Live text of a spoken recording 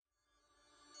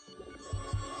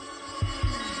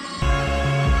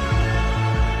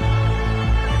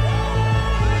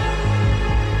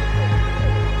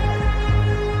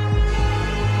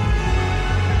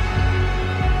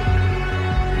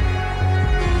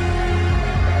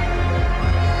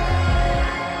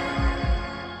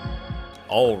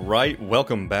All right,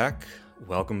 welcome back.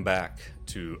 Welcome back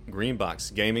to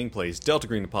Greenbox Gaming plays Delta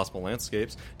Green Impossible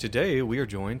Landscapes. Today we are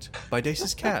joined by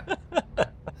Dace's cat.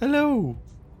 Hello.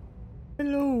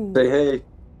 Hello. Say hey.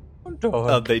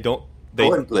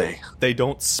 They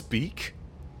don't speak,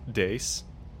 Dace.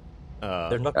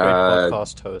 They're not great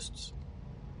podcast hosts.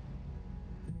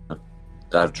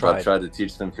 I've tried to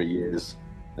teach them for years,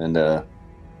 and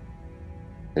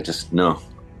they just nope.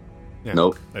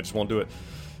 They just won't do it.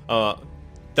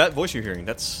 That voice you're hearing,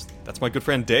 that's my good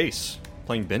friend Dace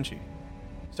playing Benji.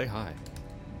 Say hi.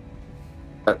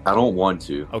 I don't want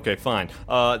to. Okay, fine.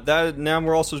 Now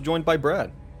we're also joined by Brad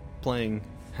playing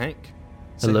Hank.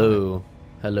 Hello.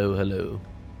 Hello.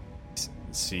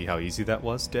 See how easy that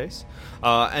was, Dace?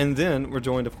 And then we're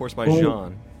joined, of course, by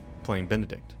Jean playing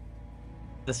Benedict.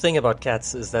 The thing about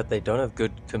cats is that they don't have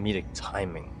good comedic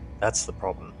timing. That's the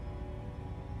problem.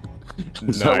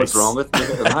 Is that what's wrong with me?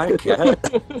 Hi,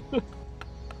 cat.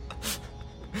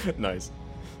 Nice.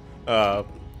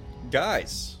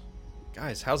 Guys,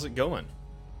 how's it going?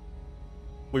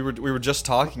 We were just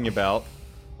talking about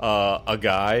a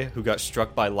guy who got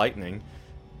struck by lightning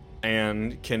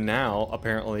and can now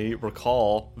apparently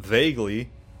recall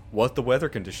vaguely what the weather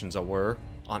conditions were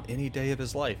on any day of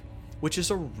his life, which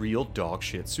is a real dog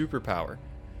shit superpower.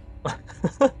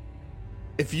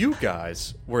 If you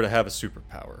guys were to have a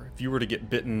superpower, if you were to get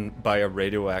bitten by a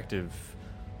radioactive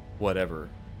whatever,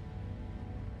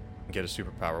 and get a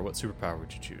superpower, what superpower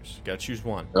would you choose? You gotta choose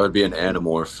one. That would be an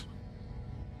Animorph.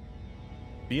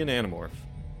 Be an Animorph.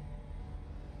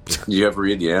 Did you ever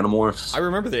read the Animorphs? I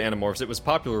remember the Animorphs. It was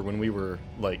popular when we were,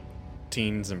 like,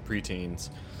 teens and preteens.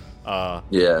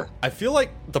 Yeah. I feel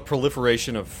like the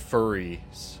proliferation of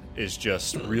furries is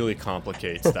just really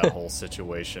complicates that whole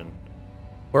situation.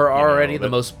 We're already the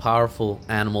most powerful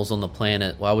animals on the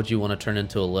planet. Why would you want to turn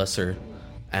into a lesser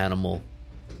animal?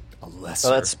 A lesser?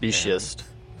 Oh, that's speciesist.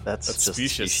 That's just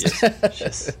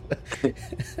speciesist.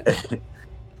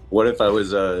 What if I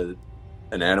was an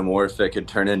Animorph that could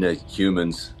turn into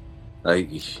humans? Like,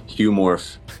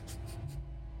 Humorph.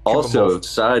 Also,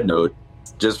 side note,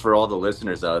 just for all the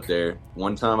listeners out there,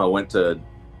 one time I went to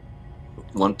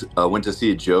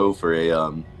see Joe for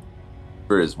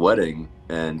his wedding,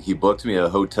 and he booked me a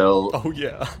hotel. Oh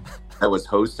yeah, that was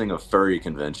hosting a furry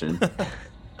convention.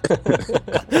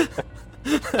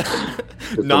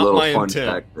 Not my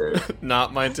intent.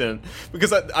 Not my intent.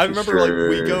 Because I remember, like,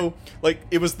 we go, like,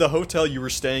 it was the hotel you were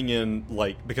staying in,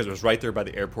 like, because it was right there by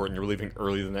the airport, and you were leaving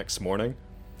early the next morning.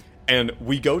 And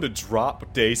we go to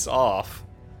drop Dace off.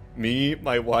 Me,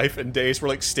 my wife, and Dace were,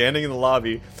 like, standing in the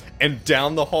lobby, and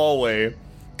down the hallway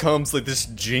comes, like, this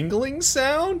jingling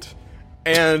sound.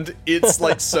 And it's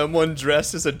like someone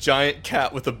dressed as a giant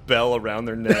cat with a bell around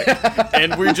their neck.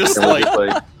 And we're just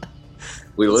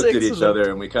we looked at each other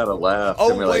and we kind of laughed.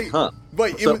 And we're like, huh.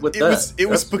 Wait, it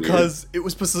was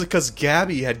because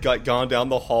Gabby had gone down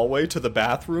the hallway to the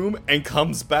bathroom and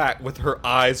comes back with her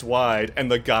eyes wide, and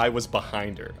the guy was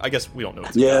behind her. I guess we don't know.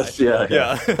 It's a guy.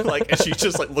 Yeah. Like, and she's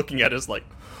just like looking at us like,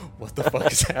 what the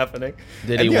fuck is happening?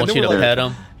 Did he want you to pet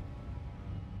him?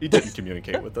 He didn't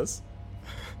communicate with us.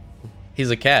 He's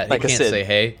a cat. He can't say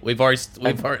hey. We've already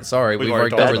covered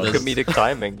this. Comedic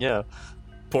timing, yeah.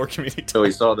 Poor comedic timing. So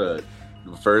we saw the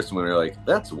first one, we were like,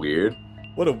 that's weird.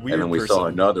 What a weird And then we saw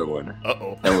another one.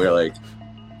 Uh-oh. And we were like,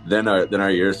 then our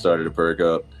ears started to perk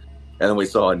up. And then we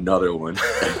saw another one.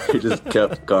 It just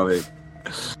kept coming.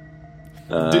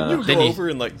 Didn't you go over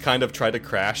and, like, kind of try to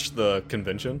crash the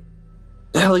convention?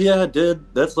 Hell yeah, I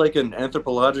did. That's like an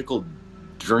anthropological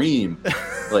dream.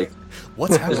 Like,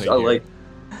 what's happening here?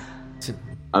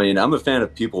 I mean, I'm a fan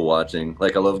of people watching.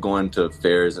 Like, I love going to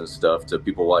fairs and stuff to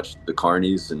people watch the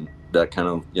carnies and that kind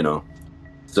of,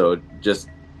 So just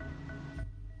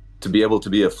to be able to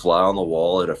be a fly on the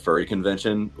wall at a furry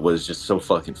convention was just so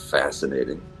fucking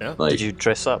fascinating. Yeah. Like, did you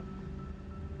dress up?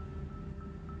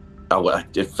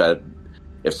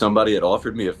 If somebody had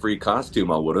offered me a free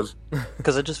costume, I would have.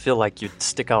 Because I just feel like you'd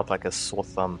stick out like a sore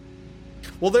thumb.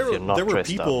 Well, there were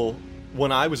people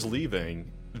when I was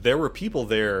leaving. There were people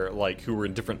there, like, who were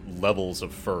in different levels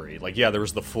of furry. Like, yeah, there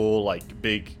was the full, like,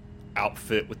 big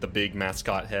outfit with the big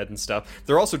mascot head and stuff.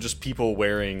 There are also just people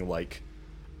wearing, like,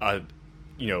 a,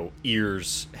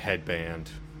 ears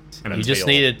headband and a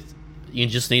tail. You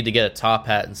just need to get a top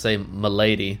hat and say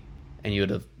 "Milady," and you would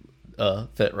have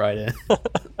fit right in.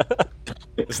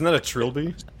 Isn't that a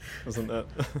trilby? Isn't that?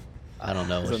 I don't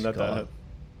know. Isn't that?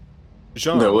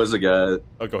 Jean, there was a guy.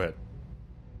 Oh, go ahead.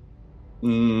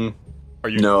 Are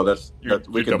you? No,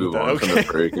 we can move on from the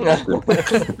furry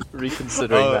convention.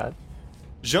 Reconsidering that.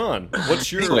 Jean,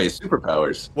 what's your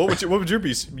superpowers? What would your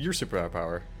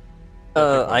superpower?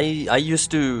 I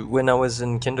used to, when I was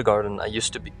in kindergarten, I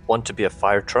used to want to be a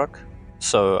fire truck.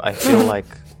 So I feel like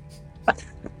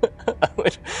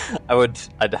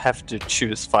I'd have to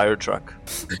choose fire truck.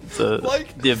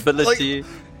 The ability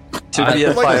to be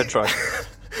a fire truck.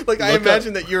 Like, I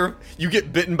imagine that you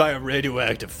get bitten by a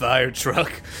radioactive fire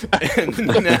truck, and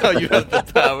now you have the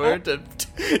power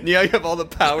now you have all the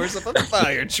powers of a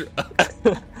fire truck.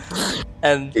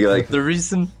 And the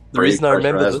reason I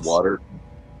remember this, water.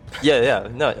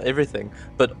 no, everything.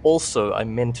 But also, I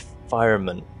meant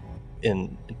fireman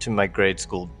to my grade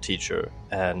school teacher,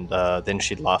 and then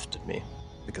she laughed at me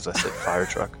because I said fire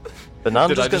truck. But now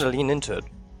I'm just going to lean into it.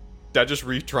 Did I just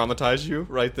re-traumatize you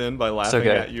right then by laughing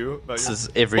at you? This is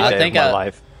every day of my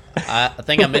life. I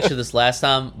think I mentioned this last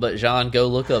time, but Jean, go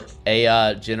look up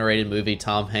AI-generated movie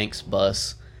Tom Hanks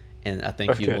Bus, and I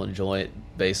think you will enjoy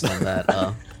it based on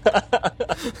that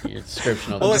your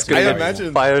description of it. I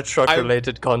imagine fire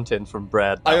truck-related content from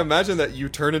Brad. I imagine that you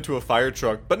turn into a fire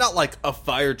truck, but not like a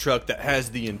fire truck that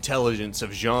has the intelligence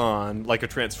of Jean, like a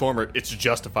transformer. It's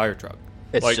just a fire truck.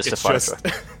 It's just a fire truck.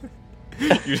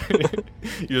 you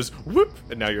just whoop,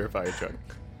 and now you're a fire truck.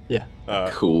 Yeah.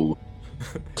 Cool.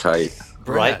 Tight.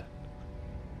 Brad,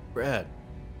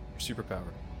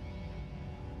 superpower.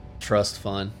 Trust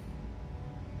fund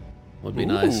would be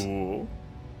nice. Ooh,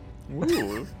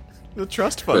 the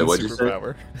trust fund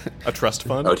superpower. A trust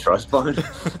fund. A trust fund.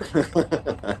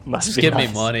 Just give me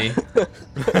money.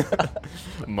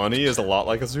 Money is a lot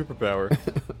like a superpower.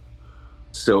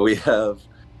 So we have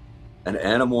an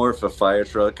Animorph, a fire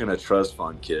truck, and a trust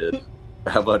fund kid.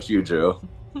 How about you, Joe?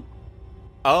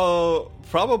 Oh,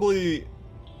 probably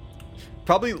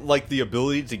like the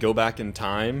ability to go back in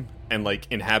time and like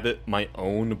inhabit my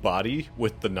own body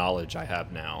with the knowledge I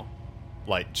have now.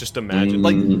 Like, just imagine,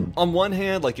 like, on one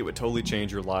hand, like, it would totally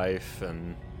change your life,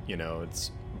 and, you know,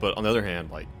 but on the other hand,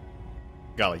 like,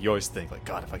 God, like, you always think, like,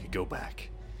 God, if I could go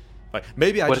back. Like,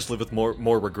 maybe I just live with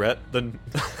more regret than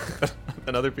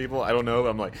than other people. I don't know.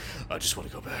 I'm like, I just want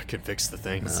to go back and fix the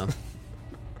things. No.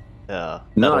 Yeah.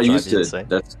 No, I used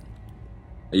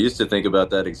to think about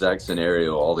that exact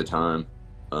scenario all the time.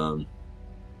 And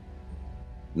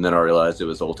then I realized it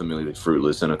was ultimately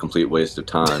fruitless and a complete waste of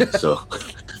time. So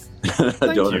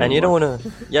And you don't want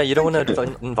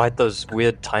to invite those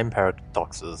weird time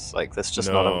paradoxes. Like, that's just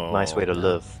not a nice way to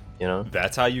live, you know?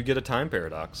 That's how you get a time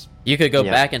paradox. You could go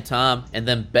back in time and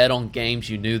then bet on games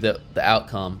you knew the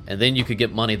outcome, and then you could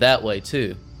get money that way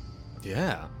too.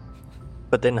 Yeah.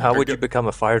 But then how would you become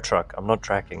a fire truck? I'm not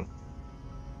tracking.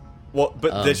 Well,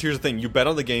 but here's the thing. You bet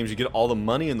on the games, you get all the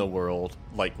money in the world,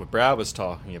 like what Brad was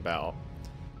talking about,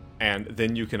 and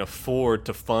then you can afford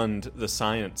to fund the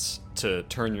science to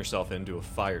turn yourself into a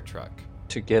fire truck.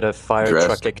 To get a fire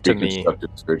truckectomy.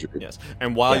 Yes.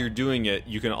 And while you're doing it,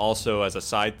 you can also, as a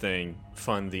side thing,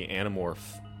 fund the Animorph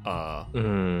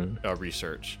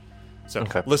research. So,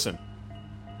 listen.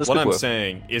 What I'm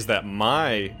saying is that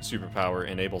my superpower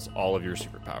enables all of your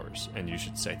superpowers, and you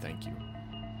should say thank you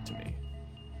to me.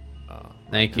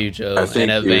 Thank you, Joe, in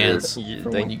advance for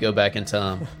when you go back in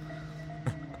time.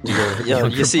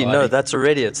 You see, no, that's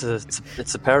already it's a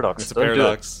paradox. It's a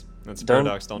paradox. It's a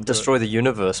paradox. Don't destroy the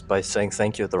universe by saying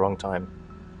thank you at the wrong time.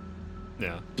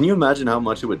 Yeah. Can you imagine how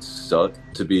much it would suck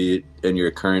to be in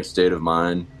your current state of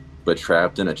mind, but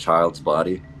trapped in a child's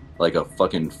body, like a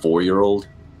fucking 4-year-old?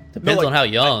 Depends on how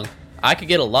young. I could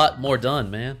get a lot more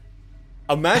done, man.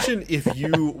 Imagine if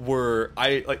you were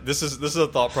this is a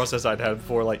thought process I'd had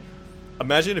before. Like,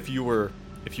 imagine if you were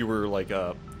like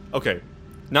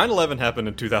 9/11 happened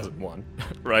in 2001,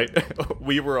 right?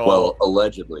 We were all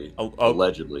allegedly.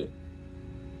 Allegedly.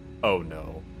 Oh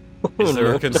no. Is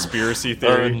there a conspiracy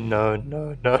theory? No.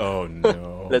 Oh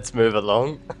no. Let's move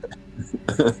along.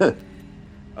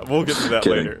 We'll get to that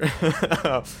later.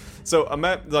 So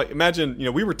imagine,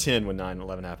 we were 10 when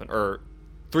 9/11 happened, or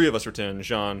 3 of us were 10.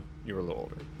 Jean, you were a little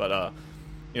older, but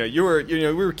we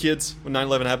were kids when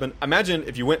 9/11 happened. Imagine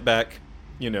if you went back,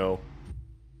 like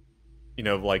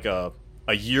a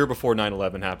year before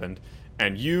 9/11 happened,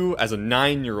 and you, as a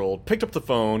 9-year-old, picked up the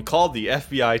phone, called the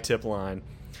FBI tip line,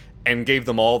 and gave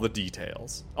them all the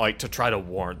details, like, to try to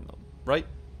warn them, right?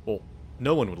 Well,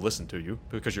 no one would listen to you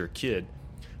because you're a kid.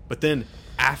 But then,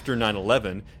 after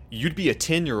 9/11, you'd be a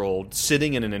 10-year-old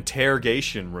sitting in an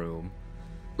interrogation room,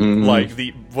 like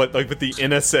with the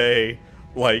NSA,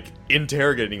 like,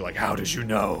 interrogating, like, how did you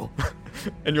know?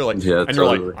 And you're like, you're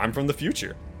like, I'm from the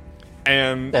future.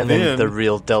 And then the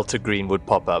real Delta Green would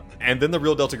pop up. And then the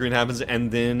real Delta Green happens,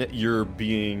 and then you're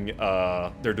being,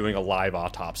 they're doing a live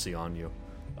autopsy on you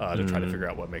to try to figure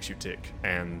out what makes you tick.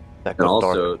 And that got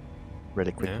dark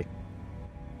really quickly.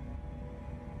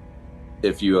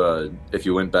 if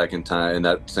you went back in time in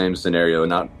that same scenario,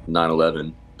 not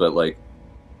 9/11, but like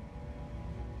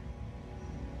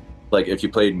if you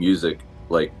played music,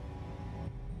 like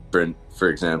for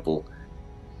example,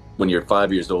 when you're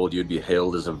 5 years old, you'd be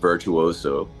hailed as a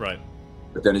virtuoso. Right.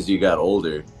 But then as you got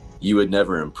older, you would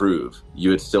never improve.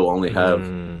 You would still only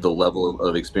have the level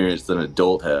of experience that an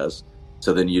adult has.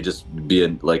 So then you just be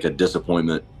like a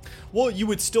disappointment. Well, you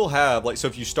would still have, like, so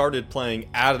if you started playing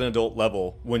at an adult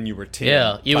level when you were 10,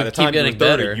 yeah, you by would the time keep getting you were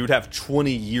 30, better. you'd have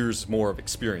 20 years more of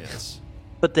experience.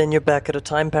 But then you're back at a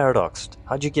time paradox.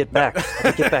 How'd you get back?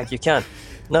 How'd you get back? You can't.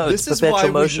 No, it's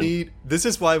perpetual motion. This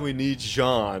is why we need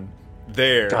Jean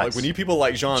there. Guys, like, we need people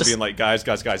like Jean being like, guys,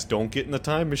 don't get in the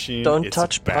time machine. Don't it's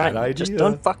touch a bad time. idea. Just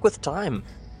don't fuck with time.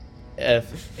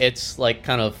 If it's like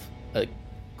kind of a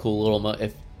cool little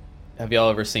have y'all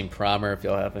ever seen Primer? If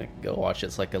y'all haven't, go watch it.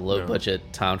 It's like a low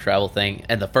budget time travel thing.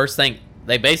 And the first thing,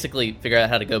 they basically figure out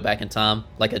how to go back in time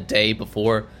like a day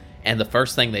before, and the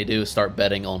first thing they do is start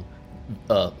betting on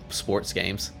sports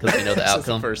games because they know the outcome. That's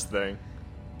the first thing.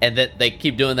 And that they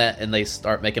keep doing that, and they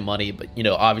start making money. But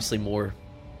obviously more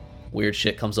weird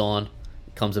shit comes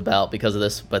about because of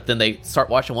this. But then they start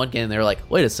watching one game, and they're like,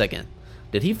 "Wait a second,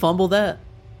 did he fumble that?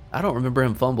 I don't remember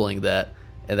him fumbling that."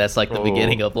 And that's like the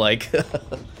beginning of like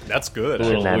that's good. a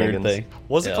little weird thing.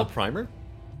 Was it called Primer?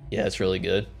 Yeah, it's really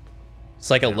good. It's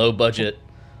like a low budget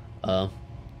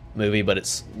movie, but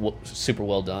it's super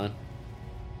well done.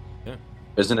 Yeah,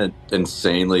 isn't it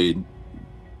insanely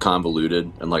convoluted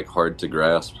and like hard to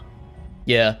grasp?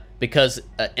 Yeah, because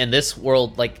in this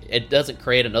world, like, it doesn't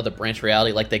create another branch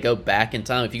reality. Like, they go back in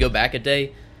time. If you go back a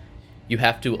day, you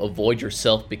have to avoid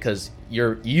yourself because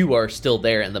you are still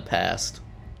there in the past.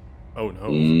 Oh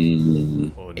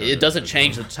no! It doesn't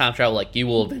change the time travel. Like, you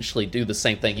will eventually do the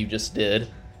same thing you just did,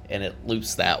 and it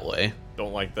loops that way.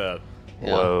 Don't like that. Yeah.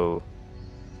 Whoa.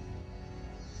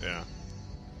 Yeah.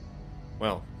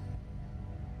 Well,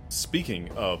 speaking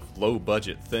of low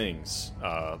budget things,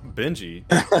 Benji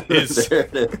is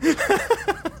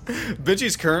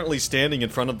Benji's currently standing in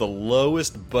front of the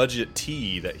lowest budget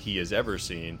tea that he has ever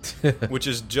seen, which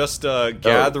is just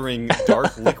gathering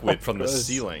dark liquid from the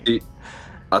ceiling.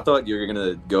 I thought you were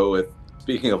gonna go with,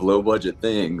 speaking of low budget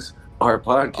things, our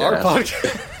podcast.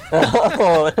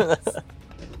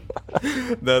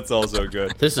 That's also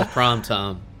good. This is prime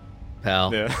time,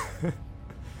 pal. Yeah.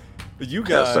 You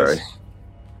guys.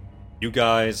 You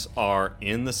guys are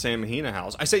in the Samahina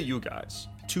house. I say you guys.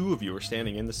 Two of you are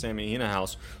standing in the Samahina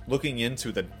house, looking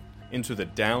into the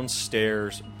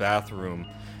downstairs bathroom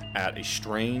at a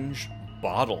strange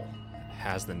bottle. It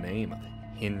has the name of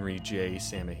Henry J.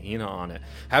 Samahina on it.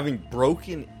 Having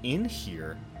broken in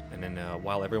here, and then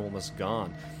while everyone was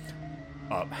gone,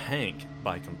 Hank,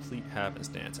 by complete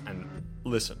happenstance, and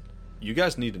listen, you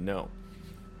guys need to know,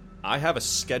 I have a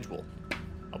schedule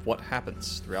of what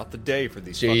happens throughout the day for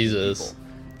these fucking people.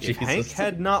 If Hank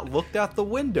had not looked out the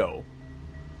window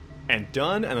and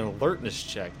done an alertness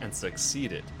check and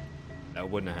succeeded, that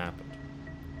wouldn't have happened.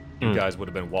 You guys would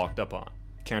have been walked up on.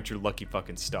 Count your lucky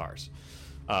fucking stars.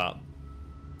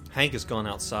 Hank has gone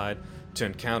outside to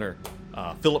encounter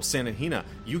Philip Samahina.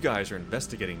 You guys are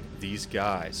investigating these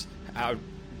guys.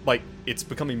 It's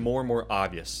becoming more and more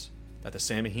obvious that the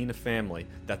Samahina family,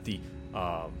 that the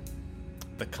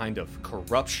kind of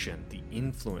corruption, the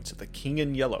influence of the King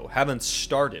in Yellow haven't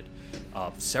started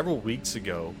several weeks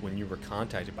ago when you were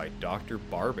contacted by Dr.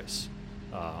 Barbas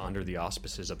under the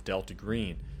auspices of Delta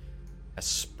Green, has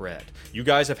spread. You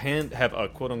guys have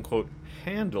quote-unquote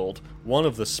handled one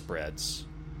of the spreads,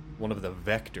 one of the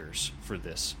vectors for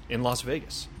this in Las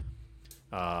Vegas.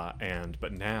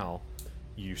 But now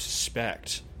you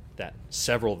suspect that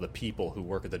several of the people who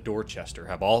work at the Dorchester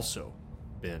have also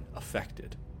been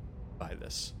affected by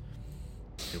this.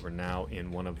 They were now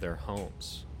in one of their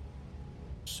homes.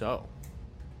 So,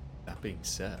 that being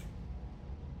said,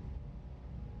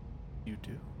 you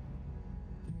do.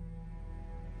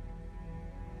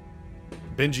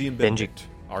 Benji and Benedict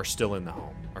are still in the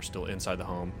home, are still inside the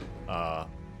home.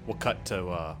 We'll cut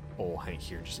to old Hank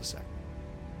here in just a second.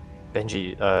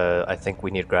 Benji, I think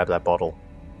we need to grab that bottle.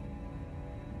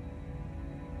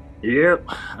 Yep,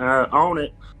 on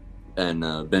it. And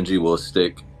Benji will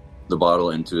stick the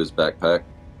bottle into his backpack.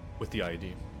 With the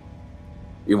ID.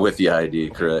 With the ID,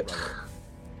 correct.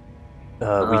 We've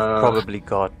probably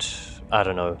got, I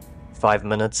don't know, 5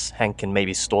 minutes. Hank can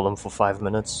maybe stall him for 5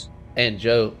 minutes. And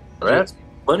Joe... That's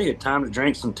plenty of time to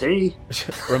drink some tea.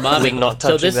 Remind me, not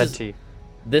touching that tea.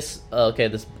 This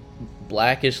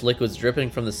blackish liquid's dripping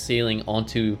from the ceiling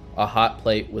onto a hot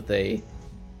plate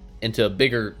into a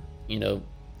bigger,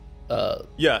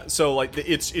 yeah, so like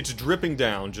it's dripping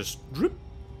down, just drip,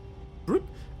 drip,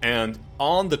 And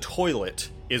on the toilet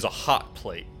is a hot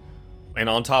plate. And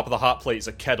on top of the hot plate is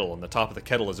a kettle, and the top of the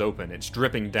kettle is open. It's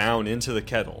dripping down into the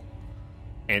kettle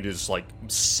and is like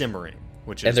simmering,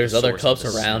 which is and there's the other source of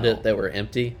cups the around smell. it that were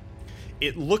empty.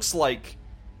 It looks like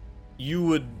you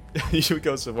would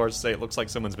go so far as to say it looks like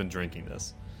someone's been drinking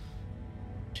this.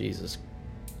 Jesus.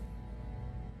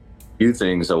 Few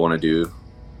things I want to do.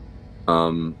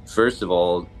 First of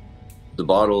all, the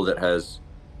bottle that has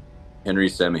Henry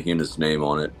Samahina's name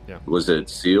on it, was it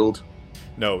sealed?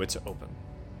 No, it's open,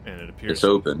 and it appears it's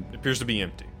open. It appears to be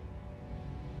empty.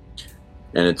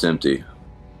 And it's empty.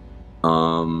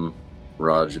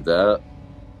 Roger that.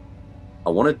 I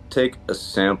want to take a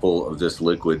sample of this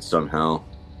liquid somehow.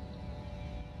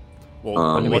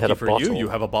 Well, we had lucky a for bottle. you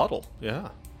have a bottle. Yeah.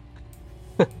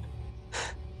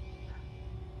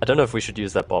 I don't know if we should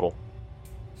use that bottle.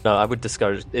 No, I would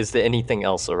discourage. Is there anything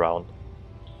else around?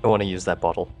 I want to use that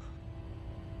bottle.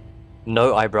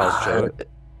 No eyebrows, Joe.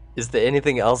 Is there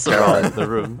anything else around the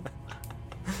room?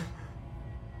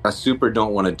 I super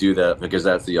don't want to do that because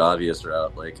that's the obvious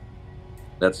route. Like,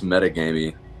 that's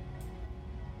metagamey.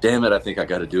 Damn it, I think I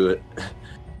got to do it.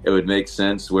 It would make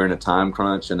sense. We're in a time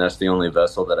crunch, and that's the only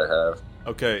vessel that I have.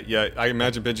 Okay, yeah, I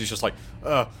imagine Benji's just like,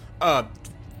 fuck,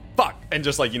 and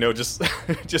just like,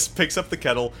 just picks up the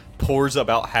kettle, pours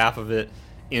about half of it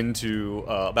into,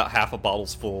 about half a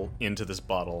bottle's full into this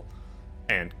bottle,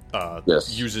 and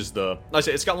uses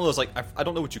it's got one of those, like, I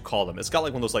don't know what you call them. It's got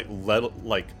like one of those,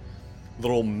 like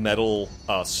little metal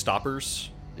stoppers.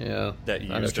 Yeah. That you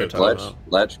I know use what you're to...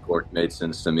 Latch cork made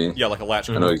sense to me. Yeah, like a latch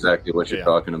cork. I know exactly what you're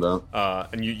talking about.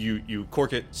 And you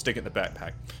cork it, stick it in the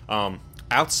backpack.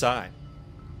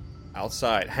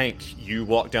 Outside, Hank, you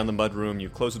walk down the mudroom, you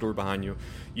close the door behind you.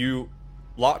 You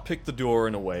lockpick the door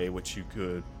in a way which you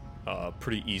could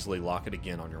pretty easily lock it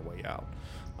again on your way out.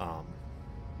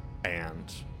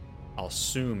 And I'll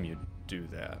assume you do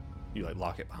that. You, like,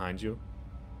 lock it behind you.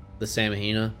 The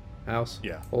Samahina house?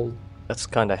 Yeah. Old. That's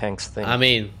kind of Hank's thing. I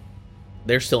mean,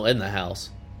 they're still in the house.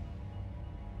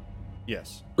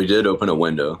 Yes. We did open a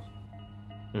window.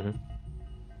 Mm-hmm.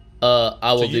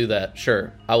 I will do that.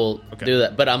 Sure, I will do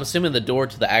that. But I'm assuming the door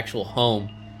to the actual home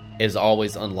is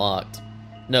always unlocked.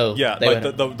 No. Yeah, like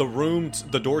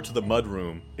the door to the mud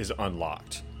room is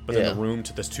unlocked, but then the room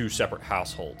to the two separate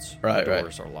households, the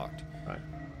doors are locked. Right.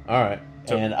 All right.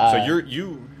 So, and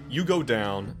you go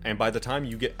down, and by the time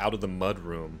you get out of the mud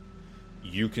room,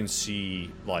 you can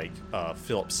see like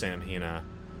Philip Samhina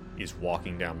is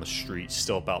walking down the street,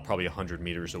 still about probably 100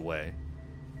 meters away.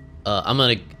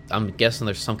 I'm guessing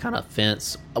there's some kind of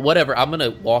fence. Whatever. I'm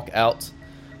gonna walk out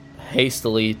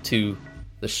hastily to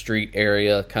the street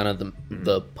area, kind of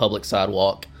the public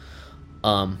sidewalk,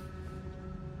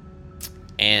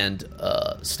 and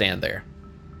stand there.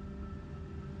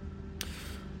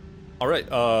 All right.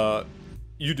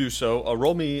 You do so.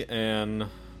 Roll me a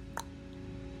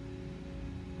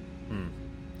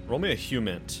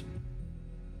human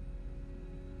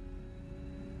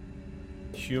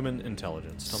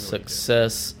intelligence. Tell me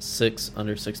Success 6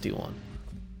 under 61.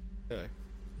 Okay.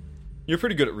 You're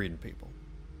pretty good at reading people.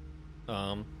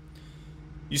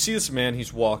 You see this man,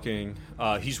 he's walking,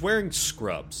 he's wearing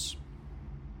scrubs.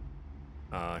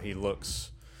 He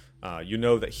looks, you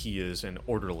know that he is an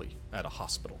orderly at a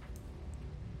hospital.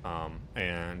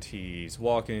 And he's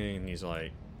walking, and he's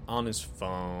like on his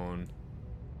phone,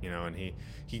 and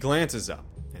he glances up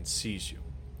and sees you.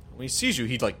 When he sees you,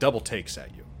 he like double takes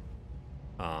at you.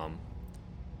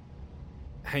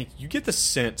 Hank, you get the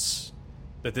sense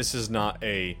that this is not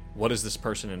a what is this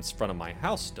person in front of my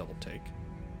house double take.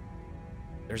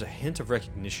 There's a hint of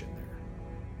recognition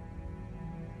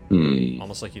there.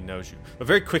 Almost like he knows you. But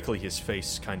very quickly his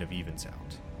face kind of evens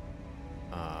out.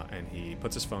 And he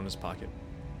puts his phone in his pocket.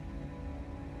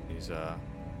 He's you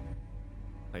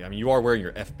are wearing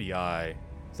your FBI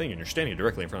thing and you're standing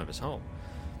directly in front of his home.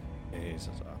 And he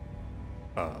says,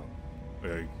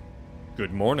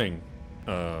 good morning,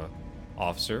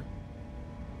 officer.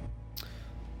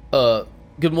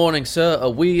 Good morning, sir.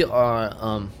 We've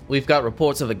got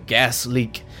reports of a gas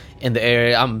leak in the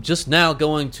area. I'm just now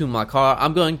going to my car.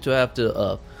 I'm going to have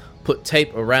to put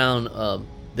tape around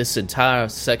this entire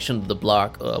section of the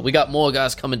block. We got more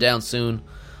guys coming down soon.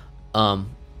 Do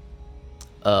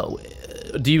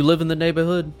you live in the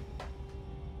neighborhood?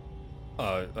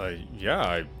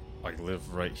 Yeah, I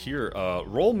live right here.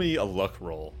 Roll me a luck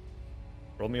roll.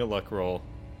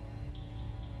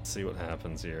 Let's see what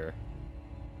happens here.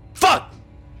 Fuck!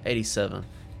 87.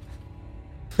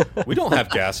 We don't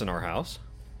have gas in our house.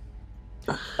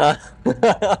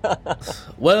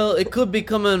 Well, it could be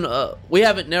coming. We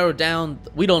haven't narrowed down.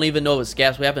 We don't even know it's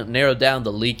gas. We haven't narrowed down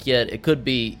the leak yet. It could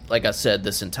be, like I said,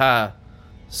 this entire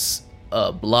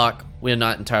block. We're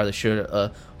not entirely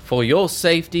sure. For your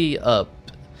safety,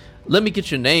 let me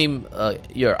get your name,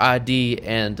 your ID,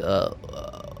 and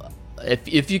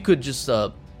if you could just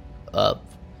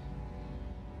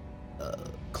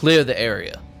clear the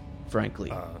area, frankly.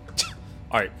 All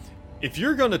right. If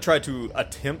you're going to try to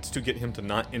attempt to get him to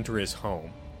not enter his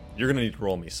home, you're going to need to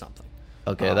roll me something.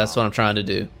 Okay, that's what I'm trying to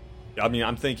do. I mean,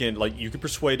 I'm thinking, like, you could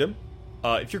persuade him.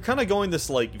 If you're kind of going this,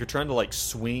 like, if you're trying to, like,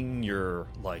 swing your,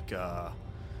 like,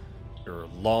 your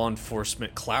law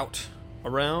enforcement clout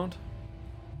around,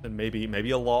 then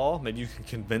maybe a law. Maybe you can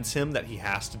convince him that he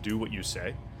has to do what you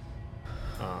say.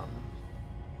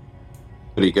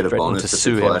 Could he get a bonus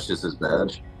if he flashes his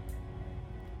badge?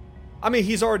 I mean,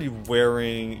 he's already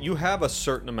wearing... You have a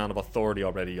certain amount of authority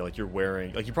already. Like, you're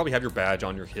wearing... Like, you probably have your badge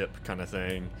on your hip kind of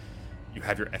thing. You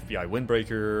have your FBI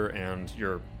windbreaker, and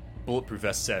your bulletproof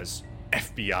vest says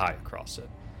FBI across it.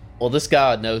 Well, this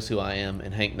guy knows who I am,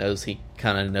 and Hank knows he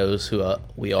kind of knows who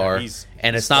we are.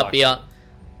 And it's not beyond...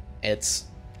 It's...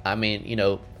 I mean, you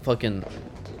know, fucking...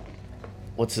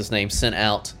 What's his name? Sent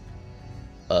out...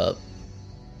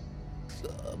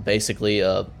 basically,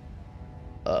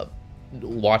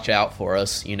 watch out for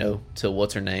us, you know, to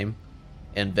what's her name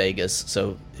in Vegas.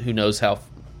 So who knows how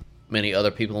many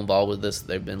other people involved with this.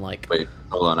 They've been like, wait,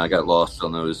 hold on, I got lost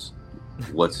on those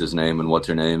what's his name and what's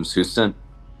her names. Who sent?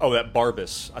 Oh, that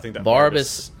Barbas. I think that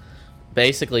Barbas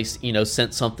basically, you know,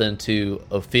 sent something to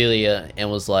Ophelia and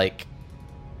was like,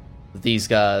 these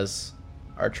guys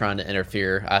are trying to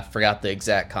interfere. I forgot the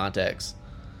exact context.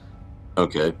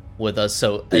 Okay. With us.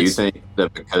 So do you think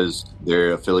that because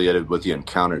they're affiliated with the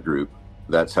Encounter group,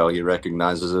 that's how he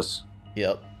recognizes us?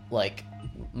 Yep. Like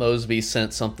Mosby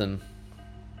sent something,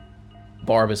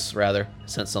 Barbas rather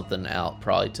sent something out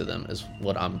probably to them is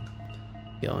what I'm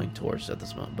going towards at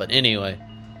this moment. But anyway,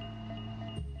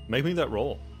 make me that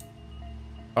roll.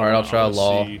 All right, I'll try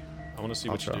law. I want to see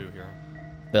what you do here.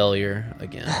 Failure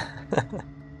again.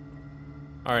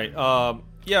 All right.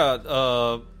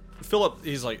 Philip,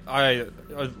 he's like,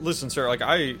 listen, sir, like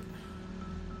I've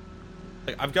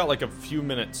got like a few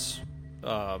minutes.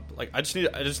 Like I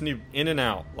just need in and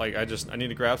out. Like I need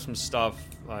to grab some stuff.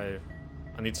 I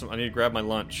need to grab my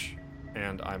lunch,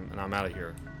 and I'm out of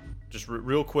here. Just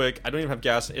real quick. I don't even have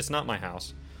gas. It's not my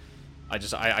house. I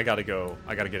gotta go.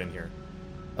 I gotta get in here.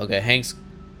 Okay, Hank's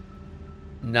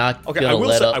not okay. gonna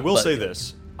let up. I will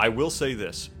say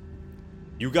this.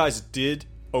 You guys did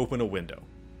open a window.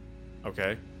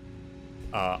 Okay.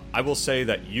 I will say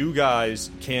that you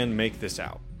guys can make this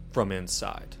out from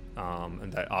inside,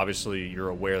 and that obviously you're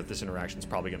aware that this interaction is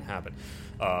probably going to happen.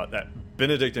 That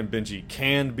Benedict and Benji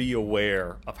can be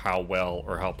aware of how well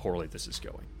or how poorly this is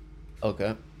going.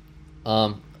 Okay.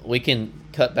 We can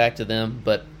cut back to them,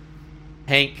 but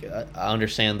Hank, I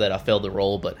understand that I failed the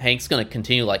roll, but Hank's going to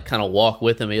continue, like, kind of walk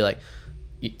with him, be like,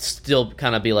 still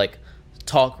kind of be like,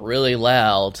 talk really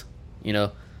loud, you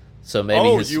know. So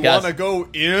maybe you want to go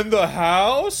in the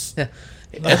house? At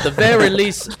the very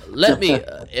least, let me,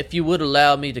 if you would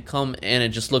allow me to come in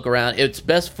and just look around. It's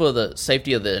best for the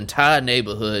safety of the entire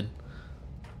neighborhood,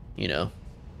 you know.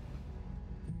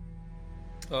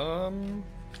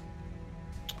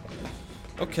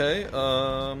 Okay.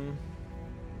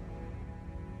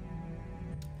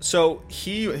 So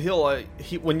he'll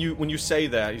when you say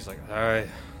that, he's like, all right.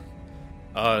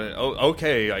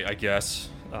 Okay, I guess.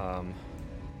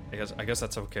 I guess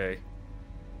that's okay.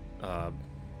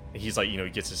 He's like, you know, he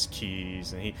gets his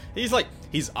keys, and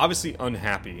he's obviously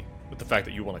unhappy with the fact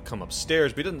that you want to come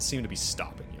upstairs, but he doesn't seem to be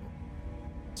stopping you.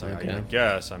 So okay. I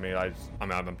guess. I mean,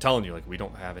 I'm telling you, like, we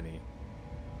don't have any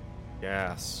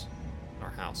gas in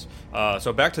our house.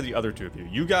 So back to the other two of you.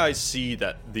 You guys see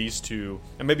that these two,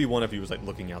 and maybe one of you was like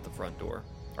looking out the front door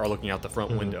or looking out the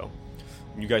front window.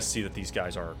 You guys see that these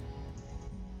guys are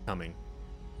coming,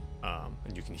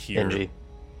 and you can hear. Benji.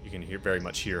 You can very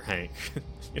much hear Hank.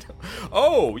 You know,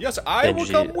 oh yes, I will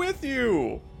come with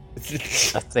you. I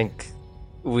think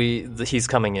he's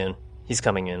coming in. He's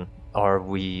coming in.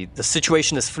 The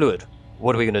situation is fluid.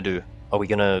 What are we gonna do? Are we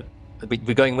going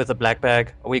with a black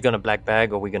bag? Are we gonna black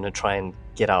bag, or are we gonna try and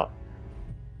get out?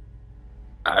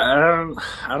 I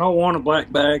don't want to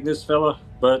black bag this fella,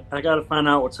 but I gotta find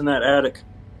out what's in that attic.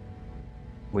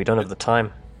 We don't have the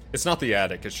time. It's not the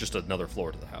attic. It's just another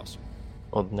floor to the house.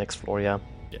 On the next floor, yeah.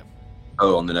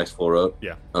 Oh, on the next floor up?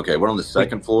 Yeah. Okay, we're on the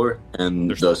second floor,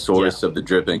 and the source of the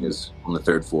dripping is on the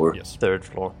third floor. Yes. Third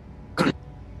floor.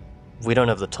 We don't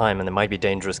have the time, and it might be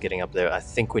dangerous getting up there. I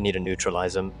think we need to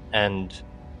neutralize him, and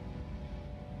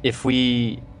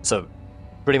So,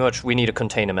 pretty much we need to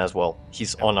contain him as well.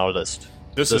 He's on our list.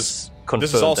 This is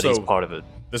confirmed also that he's part of it.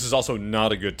 This is also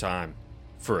not a good time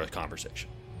for a conversation.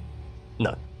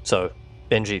 No. So,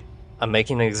 Benji, I'm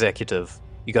making an executive.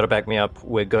 You gotta back me up.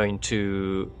 We're going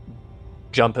to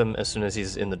jump him as soon as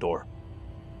he's in the door.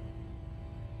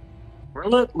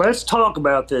 Well, let's talk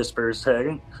about this for a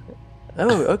second.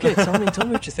 Oh, okay. Tell me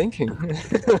what you're thinking.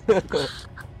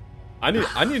 I need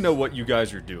to know what you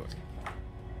guys are doing.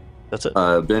 That's it.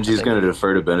 Benji's going to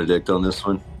defer to Benedict on this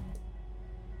one.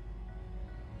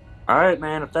 All right,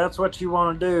 man. If that's what you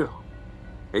want to do,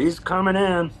 he's coming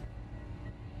in.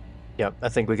 Yeah, I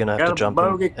think we're gonna have to jump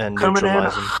him and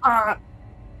neutralize him.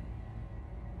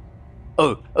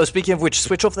 Oh, speaking of which,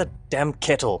 switch off that damn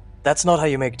kettle. That's not how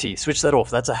you make tea. Switch that off.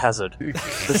 That's a hazard.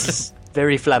 This is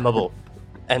very flammable.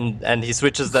 And he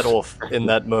switches that off in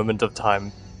that moment of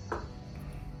time.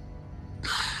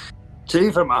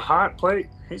 Chief, I'm a hot plate.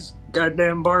 These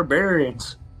goddamn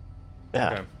barbarians.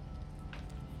 Yeah. Okay.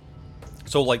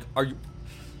 So, like, are you...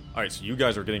 Alright, so you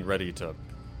guys are getting ready to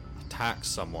attack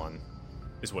someone,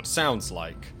 is what it sounds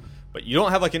like. But you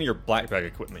don't have, like, any of your black bag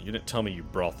equipment. You didn't tell me you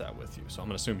brought that with you, so I'm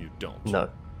gonna assume you don't.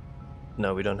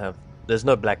 No, we don't have... There's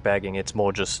no black bagging. It's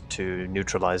more just to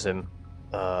neutralize him.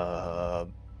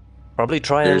 Probably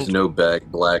try There's no bag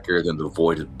blacker than the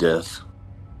void of death.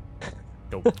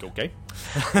 Okay.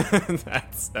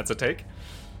 That's a take.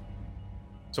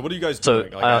 So what are you guys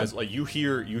doing? Like, you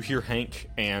hear Hank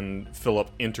and Philip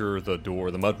enter the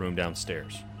door, the mudroom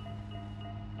downstairs.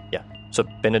 Yeah. So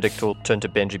Benedict will turn to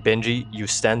Benji. Benji, you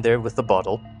stand there with the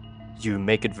bottle. You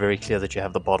make it very clear that you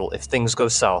have the bottle. If things go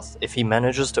south, if he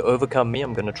manages to overcome me,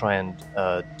 I'm going to try and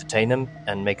detain him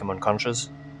and make him unconscious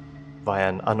via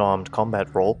an unarmed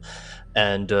combat roll.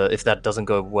 And if that doesn't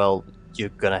go well, you're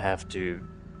going to have to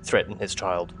threaten his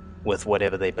child with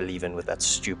whatever they believe in with that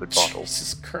stupid bottle.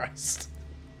 Jesus Christ.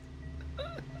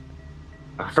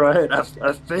 All right,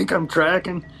 I think I'm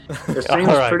tracking. It seems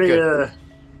pretty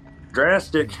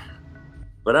drastic.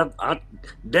 But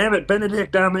damn it,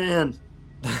 Benedict, I'm in.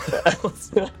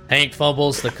 Hank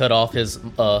fumbles to cut off his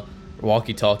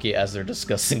walkie-talkie as they're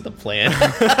discussing the plan.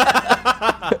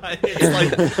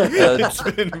 It's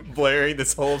been blaring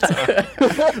this whole time.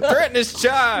 Threaten his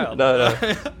child. No.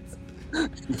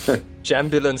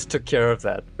 Jambulance took care of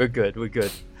that. We're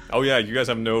good. Oh yeah, you guys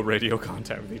have no radio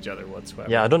contact with each other whatsoever.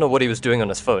 Yeah, I don't know what he was doing on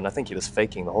his phone. I think he was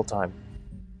faking the whole time.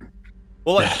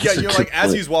 Well, like, yeah, like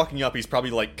as he's walking up, he's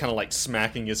probably like kind of like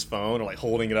smacking his phone or like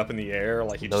holding it up in the air,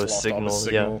 like he just lost all his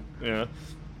signal. Yeah.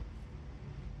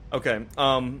 Okay.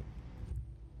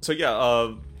 So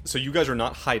you guys are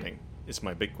not hiding. Is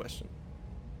my big question.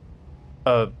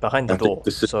 Behind the door.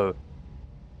 So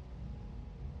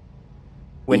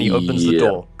when he opens the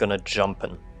door, gonna jump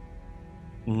in.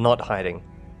 Not hiding.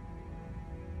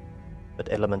 But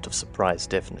element of surprise,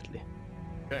 definitely.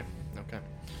 Okay.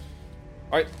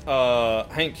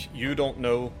 Alright, Hank, you don't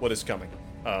know what is coming.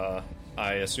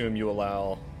 I assume you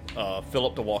allow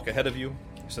Philip to walk ahead of you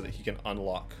so that he can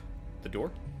unlock the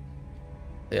door?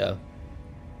 Yeah.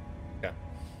 Okay.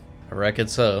 I reckon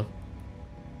so.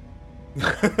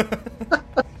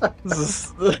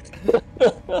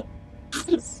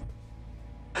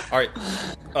 Alright.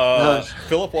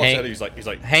 Philip walks ahead of you. He's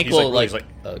like Hank he's will like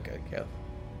okay, go.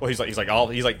 Well,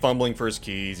 he's like fumbling for his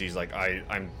keys. He's like,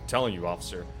 I'm telling you,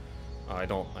 officer, I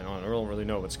don't really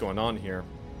know what's going on here.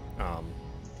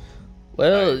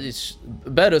 It's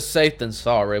better safe than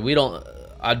sorry. We don't.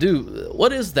 I do.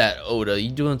 What is that, Oda? You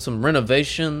doing some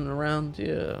renovation around?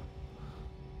 Yeah.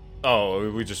 Oh,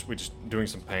 we just doing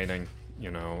some painting. You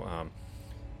know.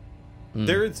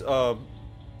 There's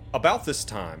about this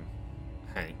time,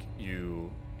 Hank,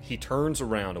 he turns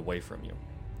around away from you.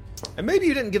 And maybe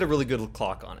you didn't get a really good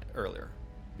clock on it earlier,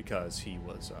 because he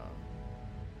was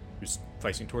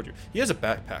facing towards you. He has a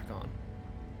backpack on.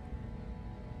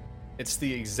 It's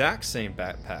the exact same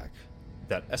backpack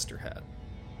that Esther had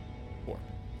before.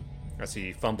 As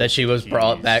he fumbled. That she was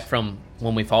brought back from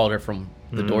when we followed her from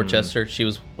the Dorchester. She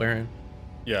was wearing.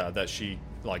 Yeah, that she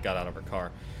got out of her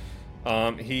car.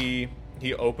 He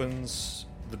opens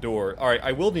the door. All right,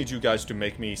 I will need you guys to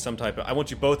make me some type of. I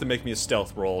want you both to make me a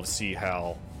stealth roll to see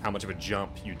how much of a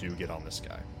jump you do get on this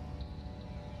guy.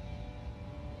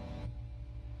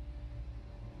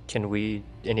 Can we...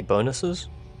 Any bonuses?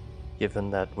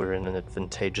 Given that we're in an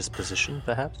advantageous position,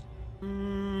 perhaps?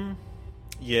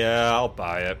 Yeah, I'll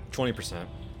buy it. 20%.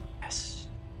 Yes.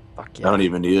 Fuck yeah. I don't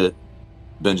even need it.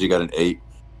 Benji got an 8.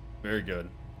 Very good.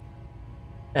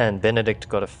 And Benedict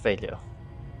got a failure.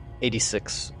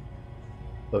 86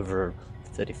 over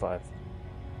 35.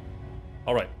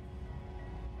 All right.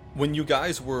 When you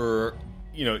guys were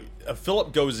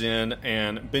Philip goes in,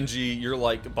 and Benji, you're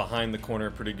like behind the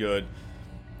corner pretty good.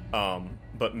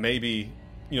 But maybe,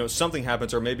 something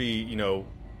happens, or maybe,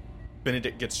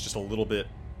 Benedict gets just a little bit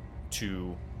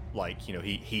too,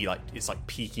 he like is like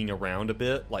peeking around a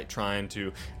bit, like trying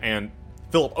to, and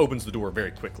Philip opens the door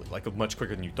very quickly, like much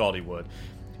quicker than you thought he would,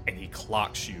 and he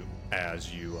clocks you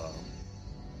as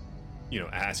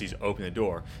as he's opening the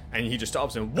door, and he just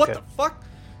stops and, what the fuck?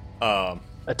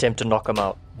 Attempt to knock him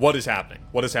out. What is happening?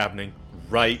 What is happening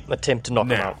right Attempt to knock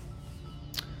him out.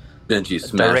 Benji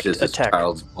smashes his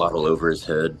child's bottle over his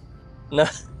head. No.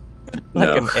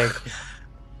 An egg.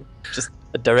 Just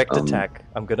a direct attack.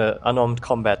 I'm gonna unarmed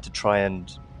combat to try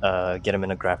and get him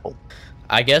in a grapple.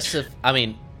 I guess if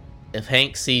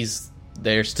Hank sees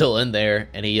they're still in there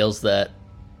and he yells that,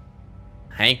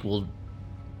 Hank will...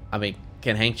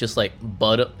 can Hank just like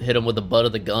hit him with the butt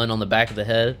of the gun on the back of the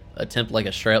head? Attempt like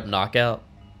a straight up knockout?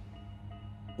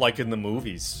 Like in the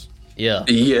movies. Yeah.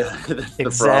 Yeah, that's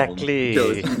exactly. The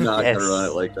problem. He's not gonna run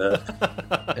it like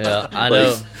that. Yeah, I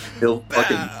know. He'll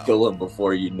fucking kill him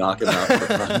before you knock him out for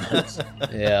 5 minutes.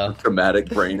 Yeah. Traumatic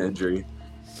brain injury.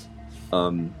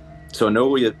 So I know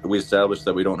we established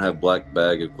that we don't have black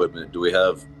bag equipment. Do we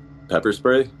have pepper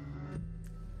spray?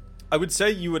 I would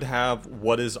say you would have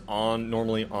what is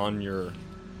normally on your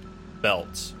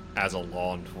belt as a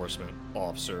law enforcement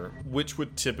officer, which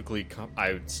would typically come,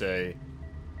 I would say,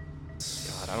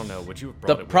 God, I don't know, would you have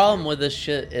brought the problem with this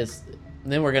shit is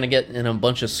then we're gonna get in a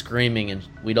bunch of screaming, and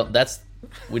we don't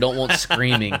want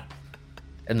screaming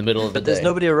in the middle of the day. But there's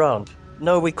nobody around.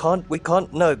 No, we can't,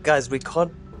 no, guys, we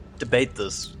can't debate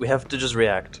this. We have to just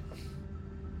react.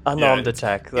 Unarmed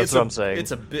attack, that's what I'm saying.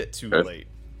 It's a bit too late.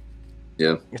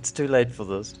 Yeah. It's too late for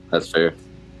this. That's fair.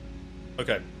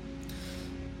 Okay.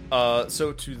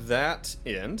 So to that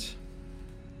end,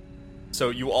 so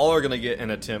you all are going to get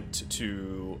an attempt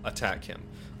to attack him.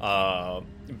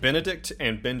 Benedict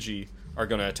and Benji are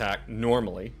going to attack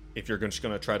normally if you're just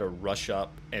going to try to rush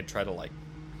up and try to like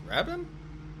grab him,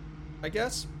 I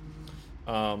guess.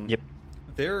 Yep.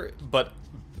 But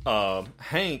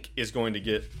Hank is going to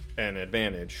get an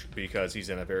advantage because he's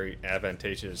in a very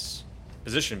advantageous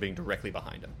position being directly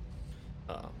behind him.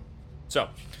 So,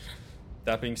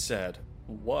 that being said,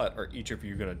 what are each of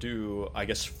you going to do? I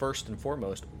guess first and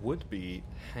foremost would be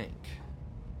Hank.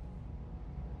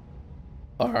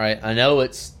 Alright, I know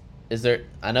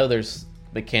there's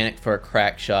mechanic for a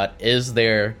crack shot. Is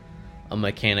there a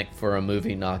mechanic for a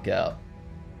movie knockout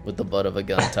with the butt of a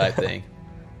gun type thing?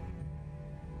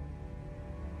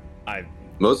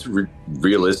 Most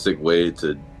realistic way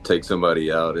to take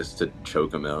somebody out is to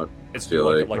choke them out. It's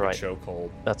like a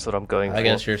chokehold. That's what I'm going for. I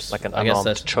guess like an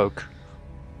unarmed choke.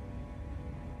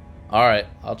 Alright,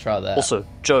 I'll try that. Also,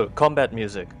 Joe, combat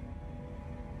music.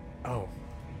 Oh.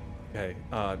 Okay.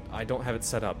 I don't have it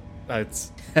set up.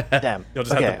 It's damn. You'll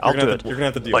just okay, I'll do it. You're gonna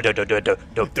have to deal. I'm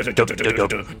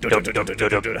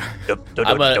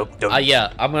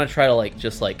gonna try to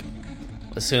just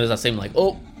as soon as I see him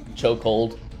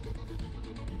chokehold.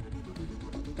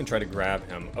 And try to grab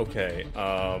him. Okay.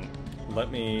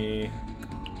 Let me.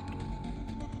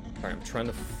 Alright, I'm trying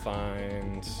to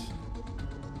find.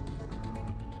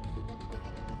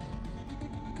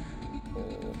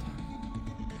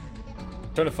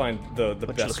 Trying to find the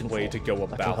best way to go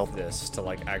about this, to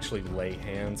actually lay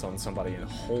hands on somebody and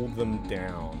hold them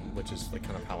down, which is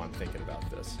kind of how I'm thinking about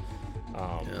this.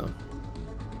 Yeah.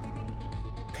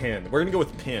 Pin. We're gonna go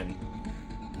with pin.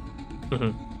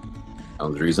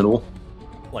 Sounds reasonable.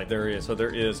 There is. So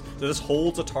this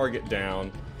holds a target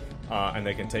down, and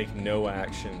they can take no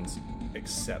actions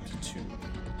except to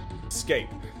escape.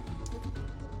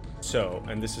 So,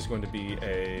 and this is going to be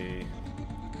I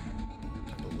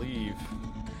believe,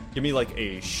 give me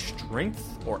a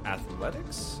strength or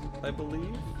athletics, I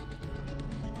believe.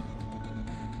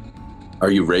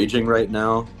 Are you raging right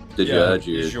now? Did you add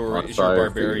is your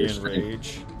barbarian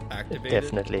rage activated?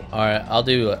 Definitely. All right, I'll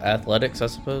do athletics, I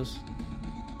suppose.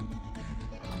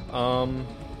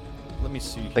 Let me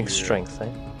see. I think here. Strength, eh?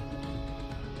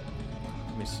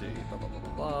 Let me see. Blah, blah, blah,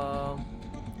 blah, blah.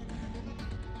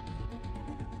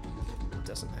 It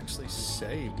doesn't actually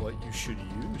say what you should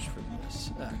use for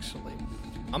this, actually.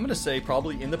 I'm going to say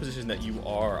probably in the position that you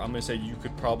are, I'm going to say you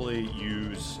could probably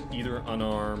use either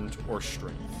unarmed or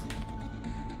strength.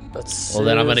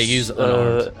 Then I'm going to use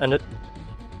unarmed.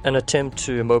 An attempt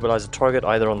to immobilize a target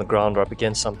either on the ground or up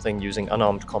against something using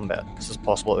unarmed combat. This is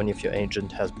possible only if your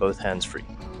agent has both hands free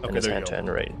and is hand-to-hand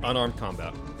range. Unarmed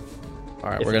combat. All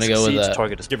right, we're going to go with that.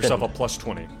 Target is Give yourself a plus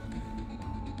 20.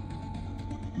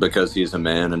 Because he's a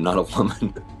man and not a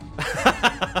woman.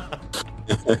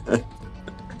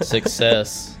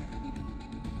 Success.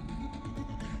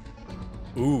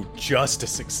 Ooh, just a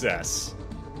success.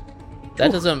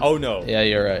 That doesn't... Oh, no. Yeah,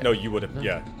 you're right. No, you would have...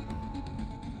 Yeah.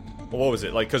 Well, what was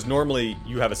it? Like, because normally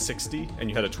you have a 60 and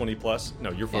you had a 20 plus.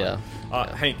 No, you're fine.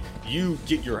 Yeah. Hank, you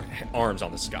get your arms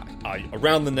on this guy.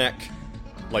 Around the neck,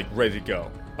 like, ready to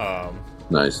go.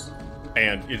 Nice.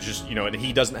 And it's just, and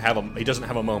he doesn't have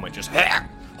a moment. Just, as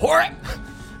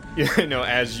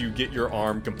you get your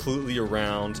arm completely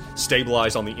around,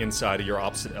 stabilized on the inside of your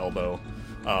opposite elbow.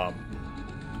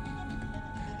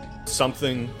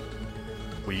 Something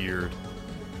weird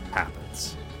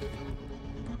happens.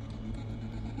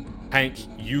 Hank,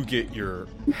 you get your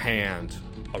hand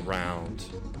around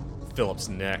Philip's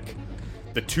neck.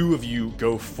 The two of you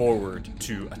go forward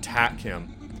to attack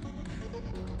him.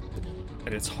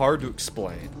 And it's hard to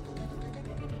explain.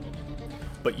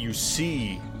 But you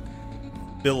see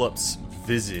Philip's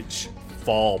visage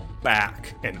fall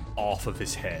back and off of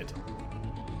his head.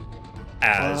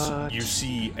 As you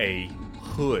see a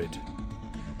hood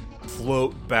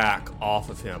float back off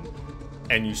of him,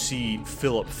 and you see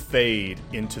Philip fade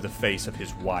into the face of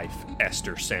his wife,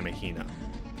 Esther Samahina.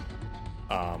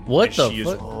 What the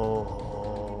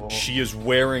fuck? She is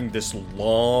wearing this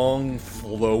long,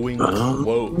 flowing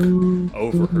cloak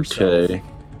over herself. Okay.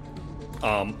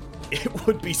 It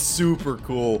would be super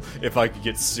cool if I could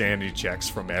get sanity checks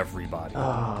from everybody.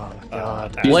 Oh,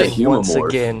 God. Once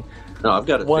again. No, I've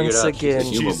got it Once figured out.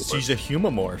 again. She's a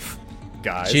humamorph,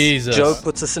 guys. Jesus. Joe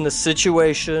puts us in a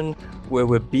situation where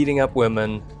we're beating up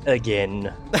women again.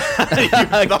 You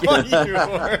thought you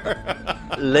were.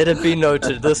 Let it be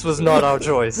noted, this was not our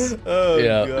choice. Oh,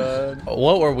 Yeah. God.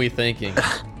 What were we thinking?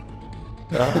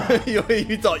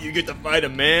 You thought you get to fight a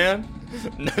man?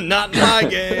 Not in my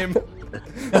game.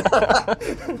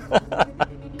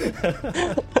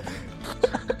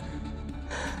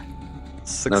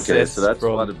 Success Okay, so that's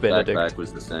from why the Benedict. backpack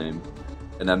was the same.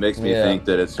 And that makes me think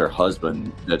that it's her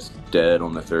husband that's dead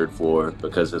on the 3rd floor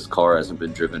because his car hasn't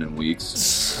been driven in weeks.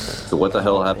 So what the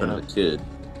hell happened to the kid?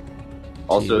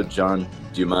 Also, John,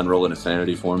 do you mind rolling a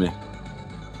sanity for me?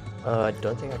 I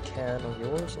don't think I can on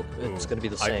yours. It's going to be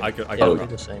the same. I could it'll be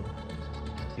the same.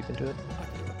 You can do it.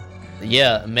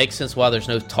 Yeah, it makes sense why there's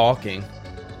no talking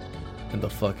in the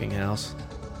fucking house.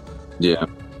 Yeah.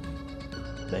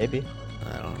 Maybe.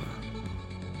 I don't know.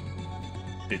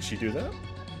 Did she do that?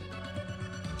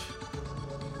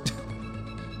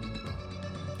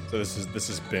 So this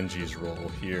is Benji's role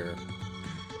here.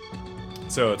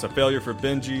 So it's a failure for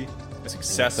Benji, a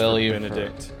success for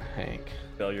Benedict, for Hank.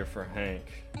 failure for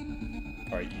Hank.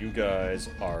 All right, you guys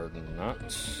are not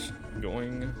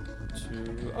going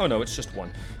to. Oh no, it's just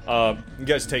one. You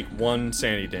guys take 1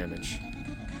 sanity damage.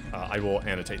 I will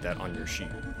annotate that on your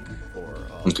sheet for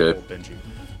Okay. old Benji.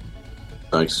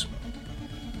 Thanks.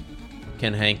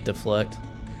 Can Hank deflect?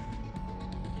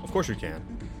 Of course you can.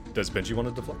 Does Benji want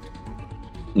to deflect?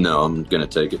 No, I'm gonna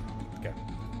take it. Okay.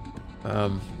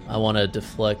 I want to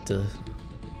deflect to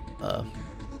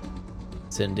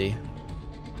Cindy.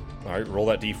 All right, roll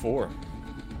that d4.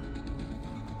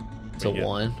 It's a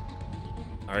 1.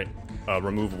 All right,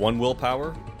 remove 1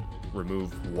 willpower,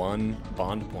 remove 1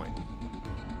 bond point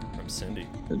from Cindy.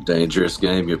 A dangerous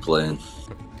game you're playing.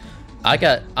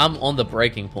 I'm on the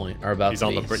breaking point, or about He's to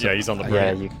on be. the he's on the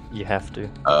Yeah, break. you have to.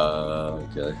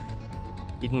 Okay.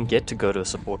 You didn't get to go to a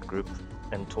support group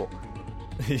and talk.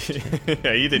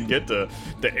 Yeah, he didn't get to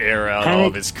air out Hank, all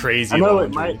of his crazy I know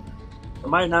laundry. it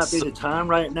might not be the time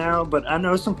right now, but I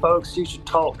know some folks you should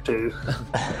talk to.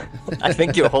 I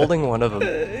think you're holding one of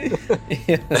them.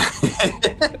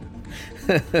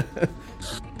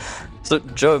 So,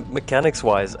 Joe,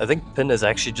 mechanics-wise, I think Pin is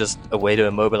actually just a way to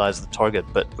immobilize the target,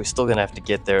 but we're still going to have to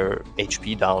get their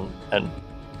HP down and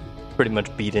pretty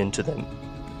much beat into them.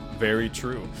 Very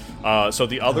true. So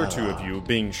the other two of you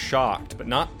being shocked, but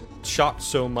not shocked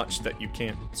so much that you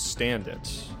can't stand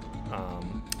it.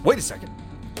 Wait a second.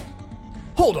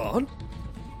 Hold on.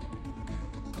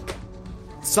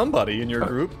 Somebody in your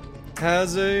group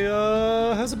has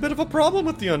a bit of a problem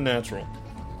with the unnatural.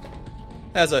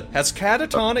 Has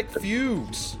catatonic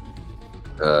fugues.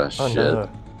 Shit. No.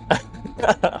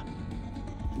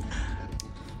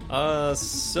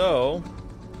 So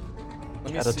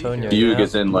let me see Catatonia. here. Fugue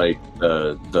is in like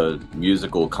the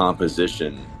musical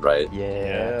composition, right?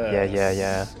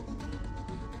 Yeah.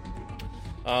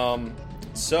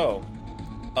 So,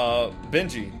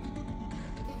 Benji,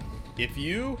 if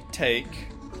you take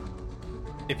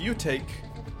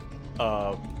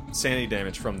sanity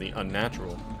damage from the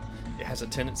unnatural, it has a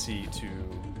tendency to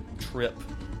trip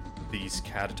these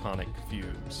catatonic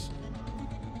fugues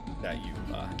that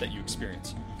you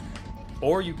experience,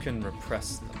 or you can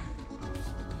repress them.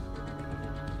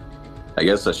 I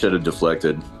guess I should have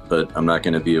deflected but I'm not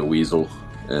going to be a weasel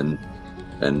and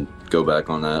go back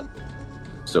on that.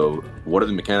 So, what are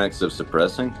the mechanics of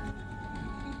suppressing?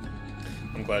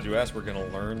 I'm glad you asked. We're going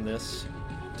to learn this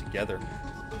together.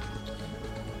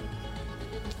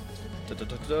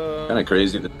 Kind of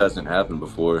crazy that hasn't happened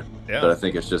before, but I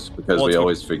think it's just because we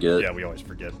always forget. Yeah, we always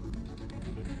forget.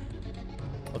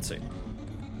 Let's see.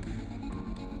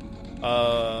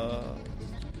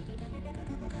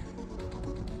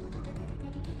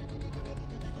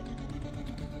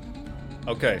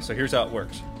 Okay, so here's how it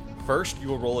works. First, you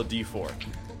will roll a d4,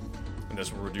 and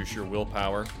this will reduce your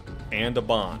willpower and a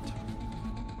bond.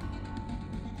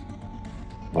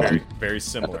 Very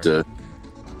similar.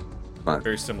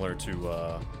 Very similar to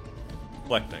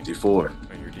reflecting.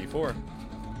 D4. And your d4.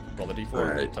 Roll the d4. All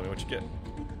right. Tell me what you get.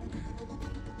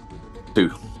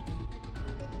 2.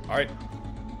 All right.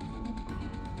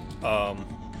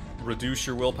 Reduce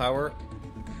your willpower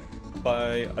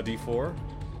by a d4,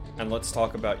 and let's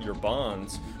talk about your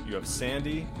bonds. You have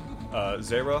Sandy,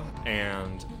 Zara,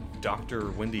 and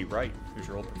Dr. Wendy Wright, who's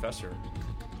your old professor.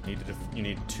 You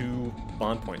need 2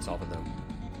 bond points off of them.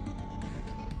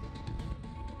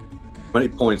 How many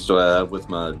points do I have with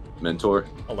my mentor?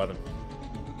 11.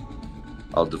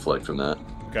 I'll deflect from that.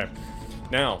 Okay.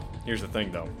 Now, here's the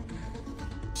thing, though.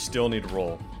 You still need to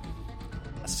roll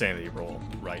a sanity roll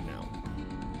right now.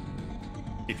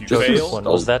 If you fail,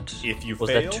 was that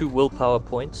 2 willpower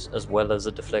points as well as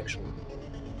a deflection?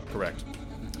 Correct.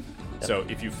 Yep. So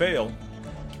if you fail,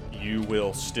 you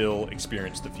will still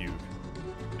experience the fugue.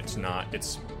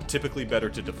 It's typically better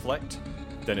to deflect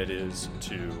than it is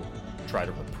to try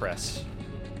to repress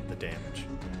the damage.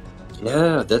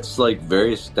 Yeah, that's like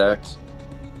very stacked.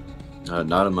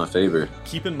 Not in my favor.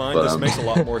 Keep in mind, this makes a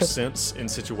lot more sense in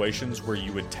situations where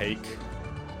you would take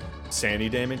sanity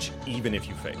damage even if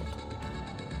you failed.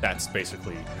 That's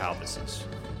basically how this is.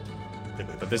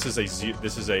 But this is a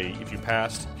if you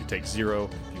passed, you take 0.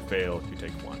 If you fail, you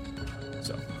take 1.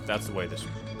 So that's the way this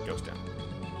goes down.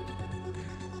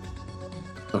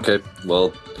 Okay,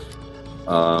 well,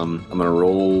 I'm gonna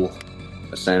roll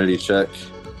a sanity check.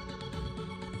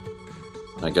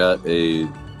 I got a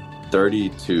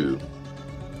 32.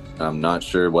 I'm not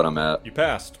sure what I'm at. You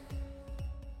passed.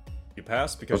 You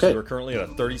passed because you are currently at a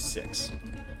 36.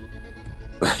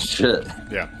 Shit.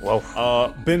 Yeah. Well,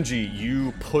 Benji,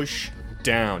 you push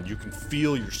down. You can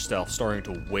feel yourself starting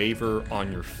to waver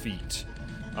on your feet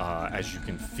as you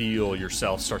can feel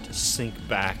yourself start to sink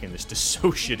back in this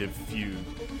dissociative fugue.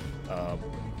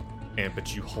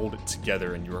 But you hold it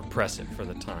together and you repress it for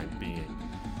the time being.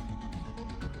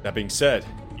 That being said,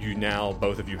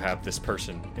 both of you have this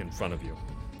person in front of you.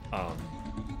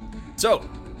 So,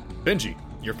 Benji,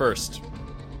 you're first.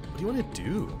 What do you want to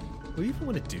do? What do you even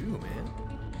want to do, man?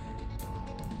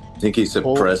 I think he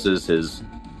suppresses his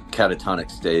catatonic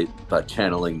state by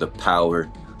channeling the power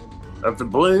of the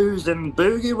blues and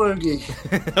boogie woogie.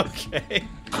 Okay.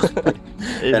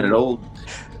 And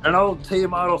an old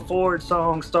T-model Ford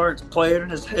song starts playing in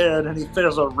his head, and he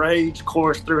feels a rage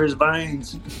course through his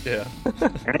veins. Yeah.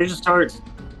 And he just starts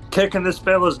kicking this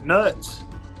fella's nuts.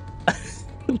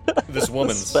 This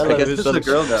woman's. I guess this is a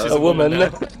girl now. She's a woman.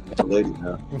 A lady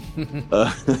now.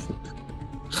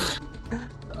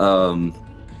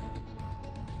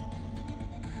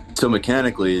 So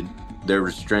mechanically, they're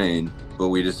restrained, but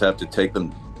we just have to take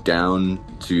them down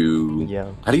to.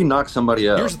 Yeah. How do you knock somebody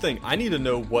out? Here's the thing. I need to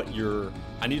know what your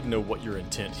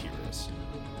intent here is.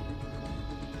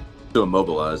 To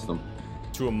immobilize them.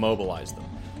 To immobilize them.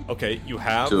 Okay, you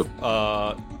have. They're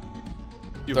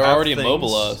already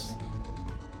immobilized.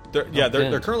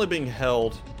 They're currently being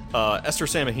held. Esther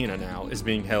Samahina now is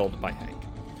being held by Hank,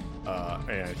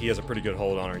 and he has a pretty good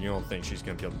hold on her. You don't think she's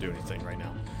going to be able to do anything right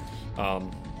now.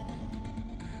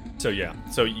 So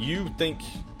you think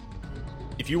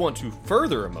if you want to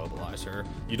further immobilize her,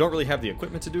 you don't really have the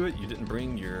equipment to do it. You didn't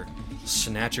bring your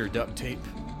snatcher duct tape,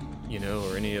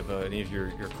 or any of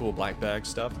your cool black bag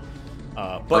stuff.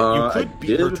 But you could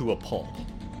beat her to a pulp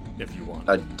if you want.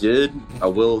 I did. I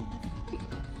will.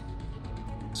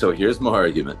 So here's my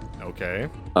argument. Okay.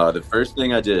 The first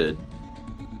thing I did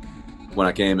when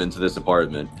I came into this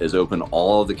apartment is open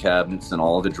all the cabinets and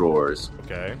all the drawers.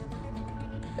 Okay.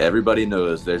 Everybody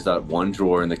knows there's that one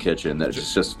drawer in the kitchen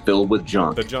that's just filled with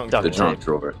junk. The junk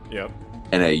drawer. Yep.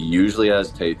 And it usually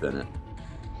has tape in it.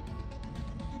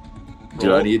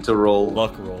 Do I need to roll?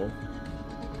 Luck roll.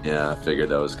 Yeah, I figured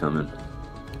that was coming.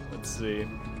 Let's see.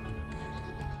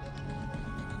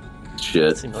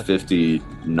 Shit,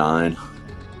 59.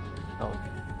 Oh.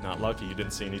 Not lucky. You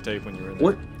didn't see any tape when you were in there.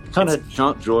 What kind of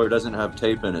junk drawer doesn't have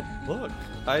tape in it? Look,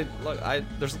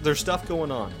 there's stuff going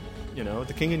on.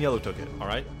 The King in Yellow took it. All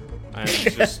right. And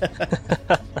just...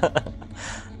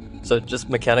 So just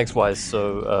mechanics-wise,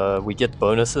 so we get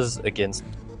bonuses against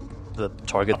the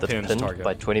target that's pinned target.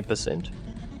 by 20%,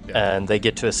 Yeah. and they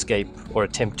get to escape or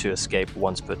attempt to escape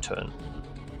once per turn.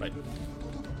 Right.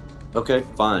 Okay,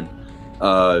 fine.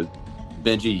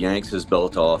 Benji yanks his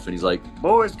belt off, and he's like,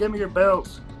 Boys, give me your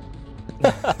belts.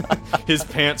 His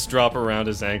pants drop around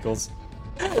his ankles.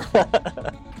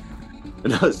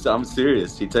 no, I'm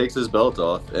serious. He takes his belt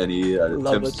off, and he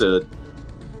attempts to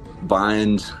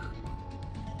bind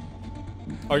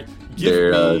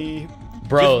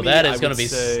Bro, that is going to be...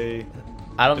 Say,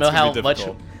 I don't know how much...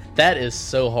 difficult. That is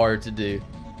so hard to do.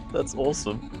 That's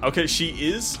awesome. Okay, she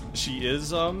is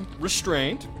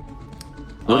restrained.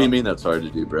 What do you mean that's hard to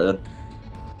do, Brad?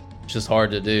 It's just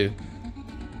hard to do.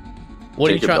 What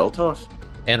Take are you your trying... belt off?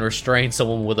 And restrain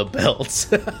someone with a belt.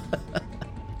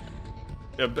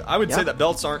 Yeah, I would say that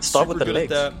belts aren't Start super with the good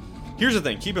legs. at that. Here's the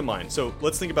thing, keep in mind. So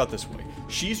let's think about this way.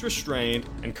 She's restrained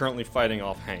and currently fighting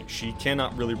off Hank. She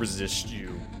cannot really resist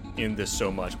you in this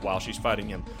so much while she's fighting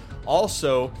him.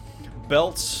 Also,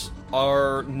 belts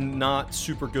are not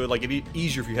super good. Like, it'd be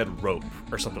easier if you had rope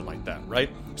or something like that, right?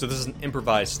 So this is an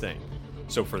improvised thing.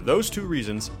 So for those two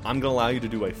reasons, I'm going to allow you to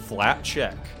do a flat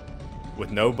check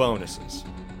with no bonuses.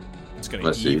 It's going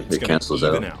to cancels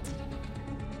even out.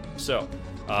 So,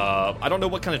 I don't know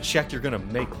what kind of check you're going to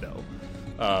make,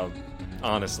 though.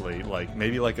 Honestly, like,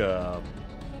 maybe like an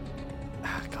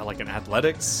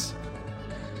athletics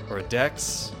or a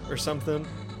dex or something.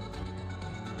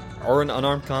 Or an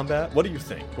unarmed combat. What do you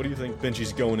think? What do you think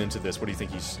Benji's going into this? What do you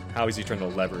think how is he trying to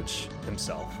leverage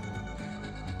himself?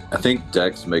 I think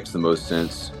Dex makes the most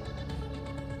sense.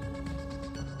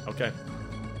 Okay.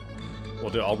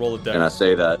 I'll roll a dex. And I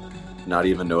say that not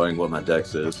even knowing what my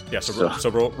Dex is. Yeah, so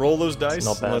roll those dice.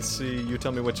 Not bad. And let's see. You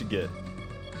tell me what you get.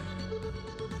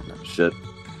 Shit.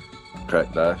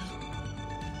 Crack dice.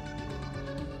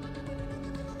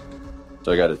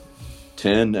 So I got a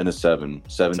 10 and a 7.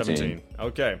 17.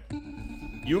 Okay.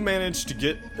 You managed to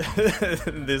get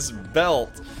this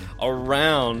belt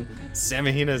around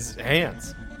Samahina's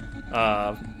hands.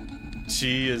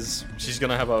 She's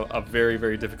gonna have a very,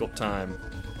 very difficult time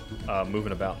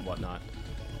moving about and whatnot.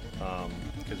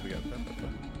 Because we got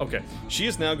okay. She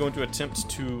is now going to attempt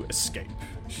to escape.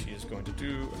 She is going to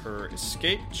do her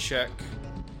escape check.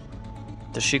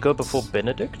 Does she go before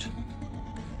Benedict?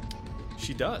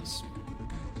 She does.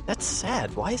 That's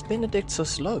sad. Why is Benedict so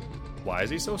slow? Why is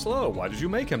he so slow? Why did you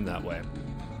make him that way?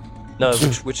 No,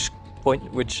 which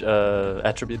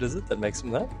attribute is it that makes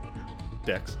him that?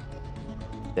 Dex.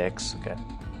 Dex, okay.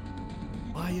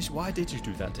 Why did you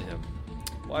do that to him?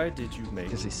 Why did you make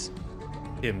Because he's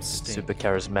him stink? super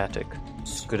charismatic.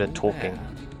 He's good at talking.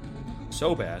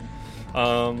 So bad.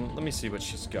 Let me see what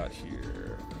she's got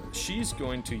here. She's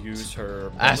going to use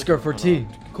her... Ask her for tea.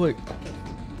 Quick.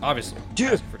 Obviously.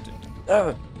 Dude. Ask for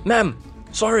tea. Ma'am,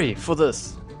 sorry for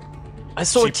this. I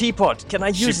saw a teapot. Can I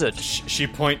use it? She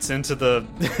points into the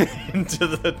into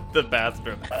the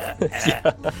bathroom.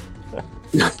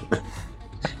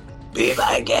 Be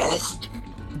my guest.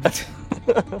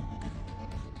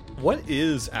 What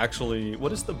is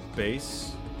the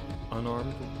base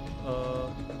unarmed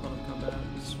combat?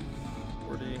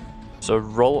 40. So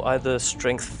roll either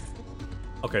strength.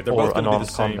 Okay, they're or both going to be the unarmed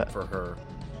same combat. for her.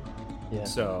 Yeah.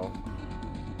 So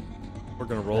we're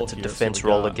going to roll That's a here. defense So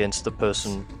we roll got- against the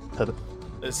person.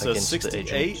 It's a against the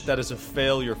 68. agent. That is a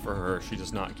failure for her. She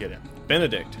does not get it.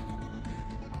 Benedict.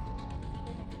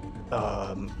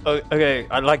 Okay,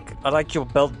 I like your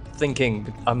belt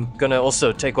thinking. I'm gonna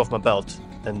also take off my belt,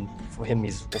 and for him,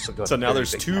 he's also got. So now very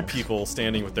there's big two pants. people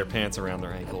standing with their pants around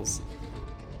their ankles.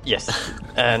 Yes,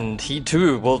 and he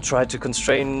too will try to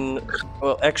constrain.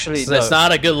 Well, actually, That's no.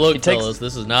 not a good look, He takes- fellas.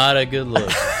 This is not a good look.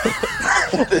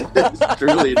 It's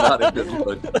truly not a good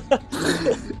look.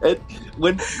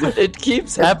 When It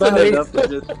keeps it's bad happening. enough to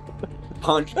just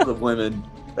punch the women,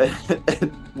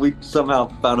 and we somehow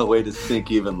found a way to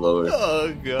sink even lower.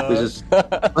 Oh god.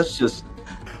 Let's just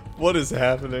What is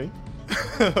happening?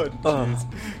 Oh jeez.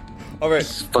 All right.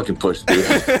 fucking push through. All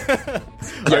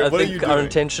right, I what are you think our doing?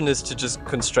 intention is to just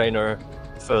constrain her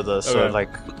further. So, Okay. like,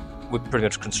 we're pretty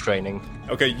much constraining.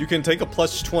 Okay, you can take a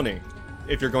plus 20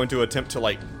 if you're going to attempt to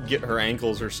like get her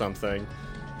ankles or something.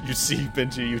 You see,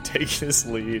 Benji, you take this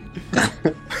lead.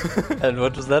 And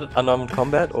what was that? Unarmed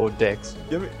combat or dex?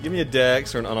 Give me a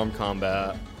dex or an unarmed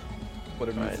combat.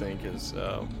 Whatever you Right. think is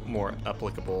more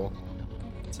applicable.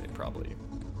 I'd say probably.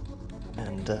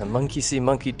 And monkey see,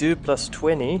 monkey do, plus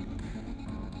 20.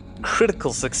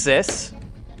 Critical success.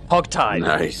 Hogtied.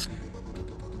 Nice.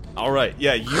 All right,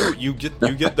 yeah, you get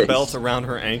the Nice. belt around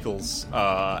her ankles,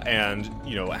 and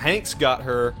you know Hank's got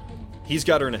her He's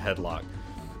got her in a headlock.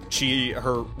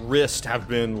 Her wrists have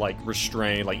been like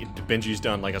restrained. Like Benji's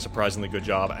done like a surprisingly good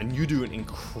job, and you do an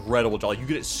incredible job. Like, you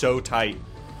get it so tight.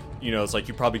 It's like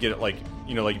you probably get it like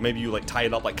like maybe you like tie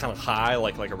it up like kind of high,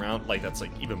 like around, like that's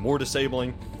like even more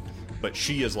disabling. But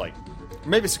she is like,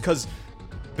 maybe it's because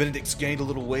Benedict's gained a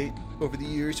little weight over the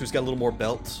years, so he's got a little more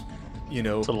belt.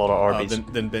 It's a lot of Arby's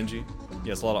than Benji.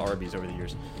 Yeah, it's a lot of Arby's over the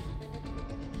years.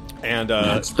 And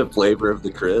that's the flavor of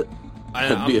the crit.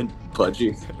 Being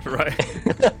pudgy, right?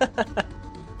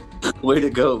 Way to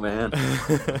go, man!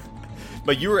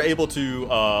 But you were able to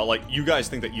like, you guys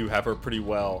think that you have her pretty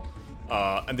well.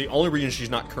 And the only reason she's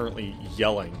not currently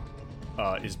yelling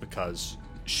is because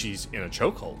she's in a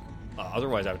chokehold.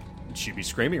 Otherwise, she'd be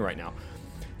screaming right now.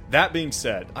 That being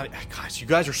said, guys, you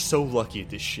guys are so lucky at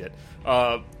this shit.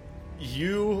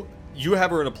 You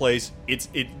have her in a place.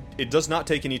 It does not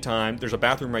take any time. There's a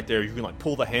bathroom right there. You can like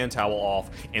pull the hand towel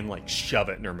off and like shove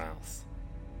it in her mouth,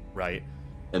 right?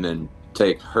 And then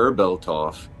take her belt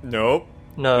off. Nope.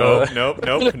 No. Nope.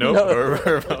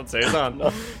 Her belt stays on.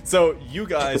 No. So you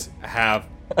guys have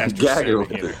Esther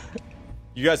Samahina.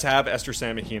 You guys have Esther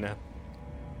Samahina.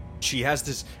 She has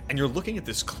this, and you're looking at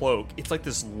this cloak. It's like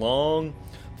this long,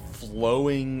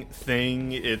 flowing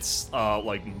thing. It's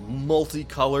like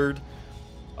multicolored.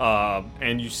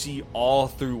 And you see all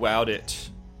throughout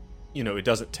it, it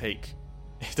doesn't take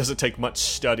much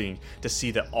studying to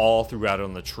see that all throughout it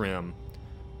on the trim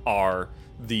are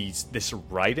this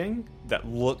writing that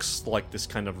looks like this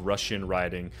kind of Russian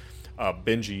writing.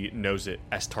 Benji knows it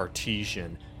as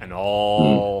Tartesian, and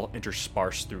all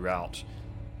interspersed throughout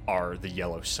are the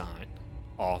yellow sign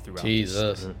all throughout.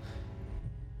 Jesus.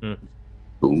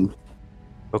 Boom.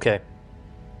 Okay.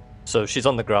 So she's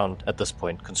on the ground at this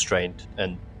point, constrained,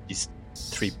 and these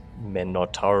three men are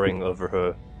towering over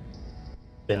her.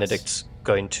 Benedict's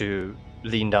going to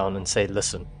lean down and say,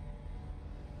 "Listen,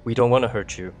 we don't want to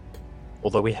hurt you,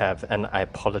 although we have, and I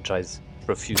apologize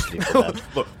profusely for that."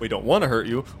 Look, we don't want to hurt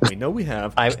you. We know we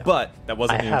have, but that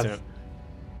wasn't the intent.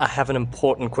 I have an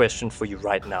important question for you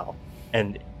right now,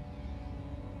 and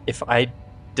if I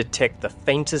detect the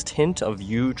faintest hint of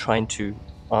you trying to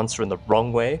answer in the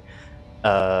wrong way,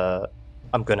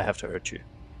 I'm going to have to hurt you.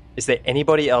 Is there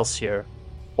anybody else here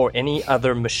or any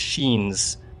other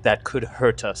machines that could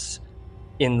hurt us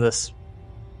in this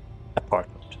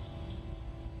apartment?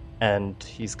 And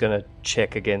he's going to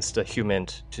check against a human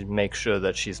to make sure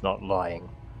that she's not lying.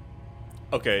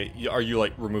 Okay, are you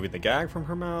like removing the gag from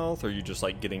her mouth, or are you just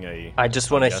like getting a? I just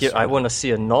want to hear. I want to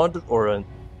see a nod or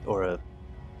a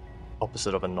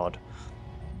opposite of a nod.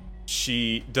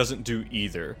 She doesn't do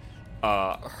either.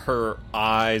 Her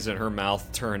eyes and her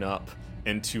mouth turn up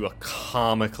into a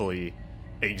comically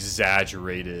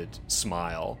exaggerated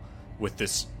smile with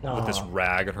this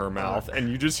rag in her mouth, and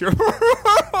you just hear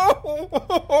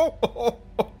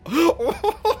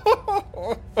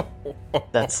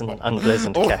That's an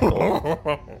unpleasant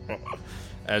cackle.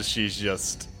 As she's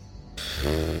just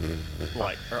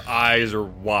like, her eyes are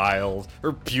wild,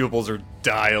 her pupils are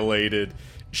dilated.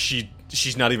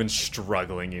 She's not even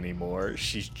struggling anymore.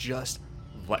 She's just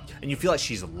like, and you feel like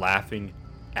she's laughing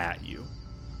at you.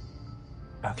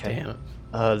 Okay.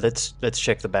 Let's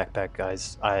check the backpack,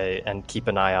 guys. And keep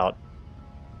an eye out.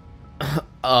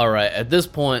 All right. At this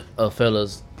point,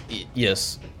 fellas,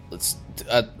 yes. Let's.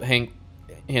 Hank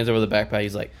hands over the backpack.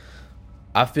 He's like,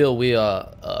 I feel we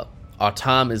are. Our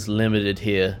time is limited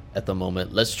here at the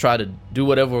moment. Let's try to do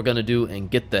whatever we're gonna do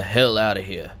and get the hell out of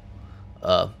here.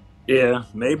 Yeah,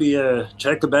 maybe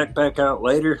check the backpack out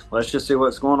later. Let's just see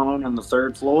what's going on the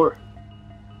third floor.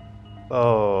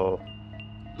 Oh,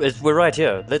 we're right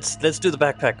here. Let's do the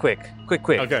backpack quick.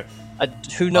 Okay.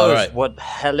 Who knows what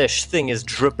hellish thing is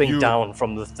dripping down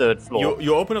from the third floor?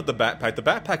 You open up the backpack. The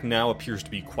backpack now appears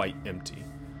to be quite empty,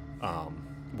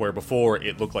 where before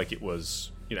it looked like it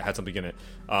was, had something in it.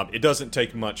 It doesn't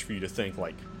take much for you to think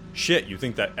like, shit. You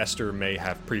think that Esther may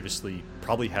have previously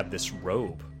probably had this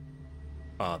robe.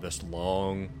 This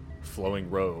long,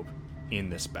 flowing robe in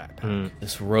this backpack.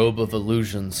 This robe of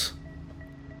illusions.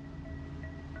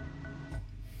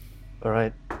 All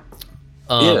right.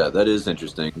 Yeah, that is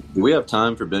interesting. Do we have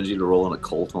time for Benji to roll an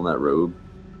occult on that robe?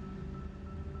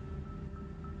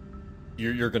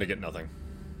 You're gonna get nothing.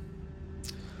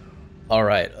 All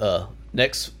right.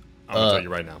 Next. I'm gonna tell you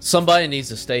right now. Somebody needs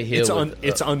to stay here.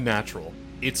 It's unnatural.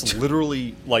 It's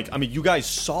literally like, you guys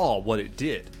saw what it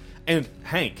did, and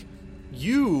Hank.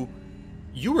 You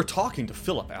were talking to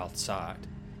Philip outside.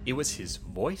 It was his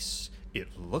voice.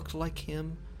 It looked like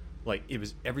him. Like,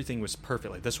 everything was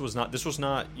perfect. Like, this was not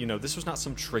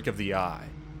some trick of the eye.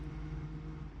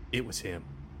 It was him.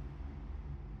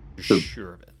 You're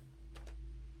sure of it.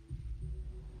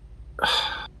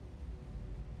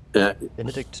 Yeah.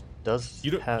 Benedict does.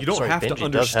 You don't have Benji to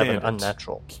understand does have an it.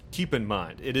 unnatural. Keep in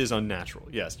mind, it is unnatural.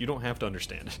 Yes, you don't have to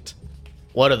understand it.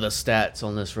 What are the stats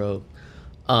on this robe?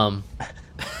 All right.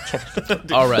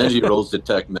 Benji rolls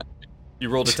detect magic. You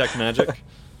roll detect magic.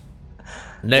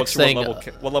 Next thing.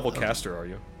 What level caster are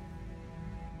you?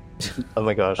 Oh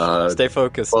my gosh! Stay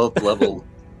focused. 12th level.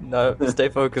 No, stay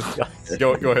focused, guys.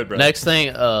 Go ahead, Brad. Next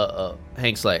thing,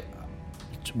 Hank's like,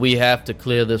 we have to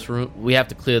clear this room. We have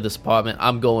to clear this apartment.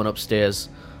 I'm going upstairs.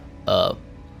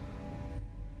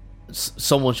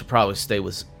 Someone should probably stay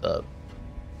with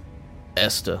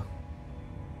Esther.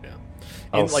 Yeah.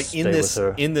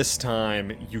 In this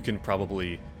time, you can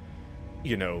probably,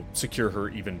 secure her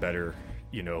even better.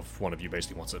 If one of you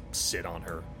basically wants to sit on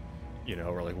her,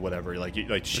 or like whatever.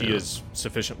 Like she is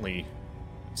sufficiently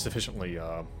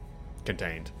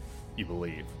contained, you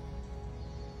believe.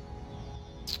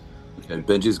 Okay,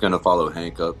 Benji's gonna follow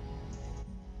Hank up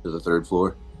to the 3rd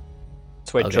floor.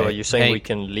 So wait, Okay, Joe, are you saying Hank- we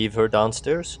can leave her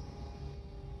downstairs?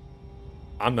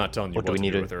 I'm not telling you Or do what we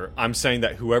to do need with her. I'm saying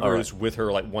that whoever All right. is with her,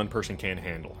 like one person can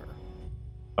handle her.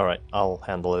 All right, I'll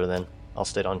handle her then. I'll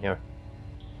stay down here.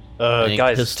 Hank,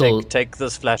 Guys, pistol- take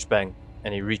this flashbang.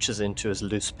 And he reaches into his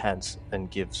loose pants and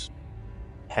gives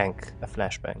Hank a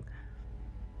flashbang.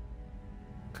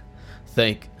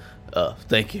 Thank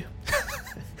you.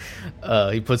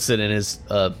 He puts it in his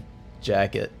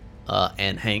jacket,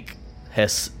 and Hank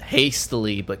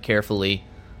hastily but carefully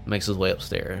makes his way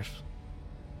upstairs.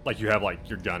 Like you have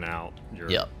your gun out.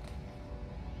 Yep.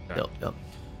 Okay.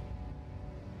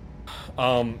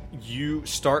 Yep. You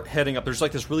start heading up. There's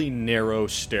this really narrow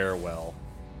stairwell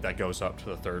that goes up to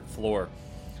the 3rd floor,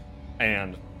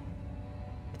 and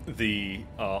the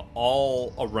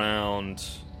all around,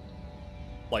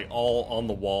 all on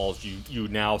the walls, you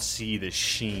now see the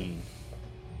sheen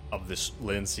of this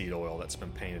linseed oil that's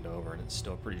been painted over, and it's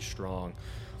still pretty strong.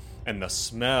 And the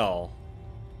smell,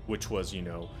 which was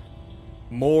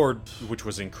which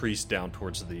was increased down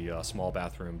towards the small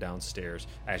bathroom downstairs.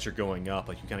 As you're going up,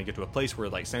 you kind of get to a place where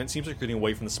it seems like you're getting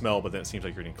away from the smell, but then it seems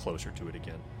like you're getting closer to it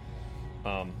again.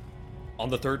 On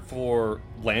the 3rd floor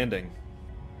landing,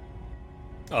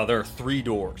 there are 3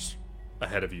 doors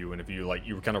ahead of you, and if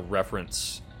you kind of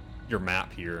reference your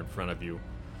map here in front of you,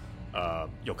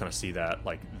 you'll kind of see that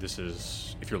this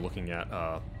is, if you're looking at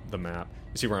the map,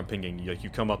 you see where I'm pinging. You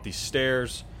come up these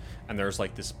stairs, and there's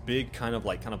this big kind of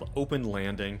open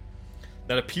landing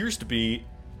that appears to be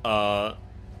has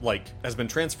been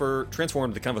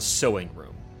transformed into kind of a sewing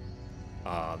room.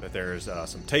 That there's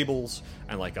some tables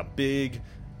and a big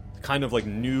kind of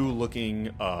new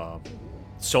looking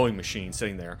sewing machine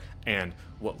sitting there, and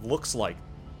what looks like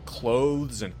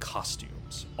clothes and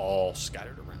costumes all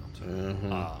scattered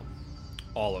around,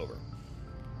 all over.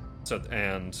 So,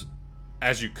 and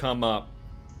as you come up,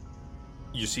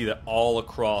 you see that all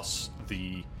across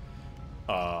the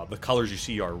colors you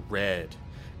see are red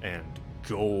and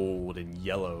gold and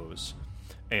yellows,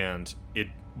 and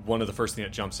one of the first thing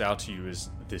that jumps out to you is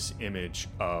this image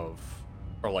of,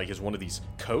 is one of these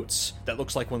coats that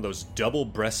looks like one of those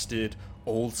double-breasted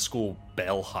old school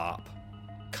bellhop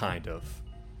kind of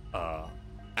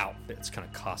outfits, kind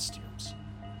of costumes.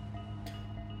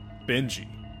 Benji,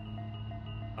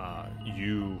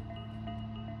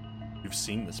 you've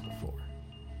seen this before.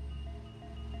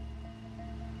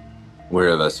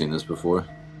 Where have I seen this before?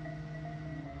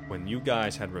 When you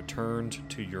guys had returned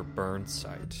to your burn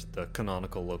site, the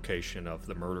canonical location of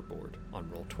the murder board on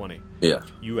Roll20, yeah,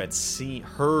 you had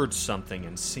heard something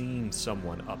and seen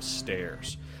someone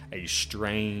upstairs. A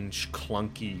strange,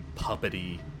 clunky,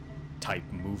 puppety type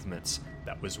movements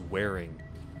that was wearing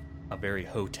a very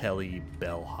hotel-y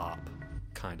bellhop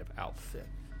kind of outfit.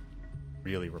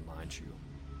 Really reminds you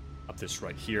of this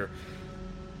right here.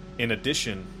 In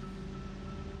addition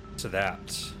to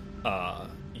that,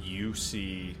 you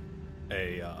see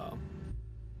that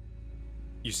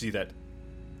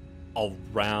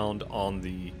around on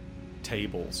the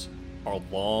tables are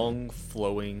long,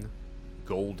 flowing,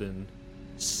 golden,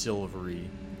 silvery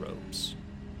robes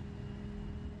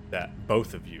that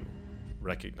both of you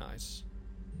recognize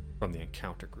from the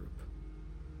encounter group.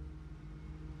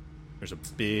 There's a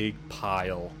big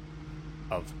pile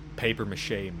of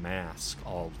papier-mâché masks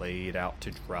all laid out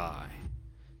to dry.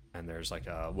 And there's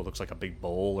what looks like a big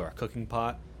bowl or a cooking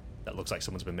pot that looks like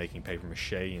someone's been making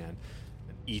papier-mâché in. And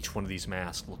each one of these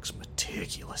masks looks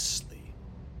meticulously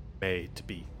made to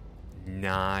be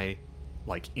nigh,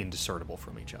 indiscernible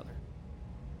from each other.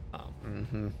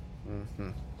 If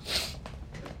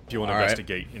you want to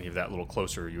investigate any of that a little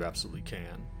closer, you absolutely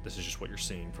can. This is just what you're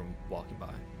seeing from walking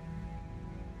by.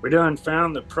 We done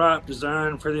found the prop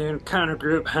design for the encounter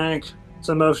group, Hank. It's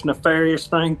the most nefarious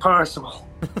thing possible.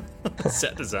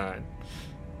 Set design.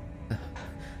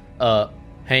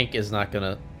 Hank is not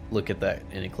gonna look at that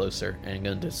any closer and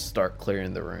gonna just start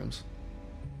clearing the rooms.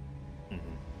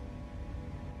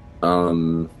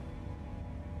 Benji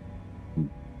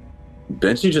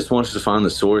just wants to find the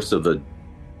source of the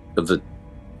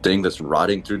thing that's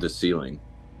rotting through the ceiling.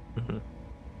 Mm-hmm.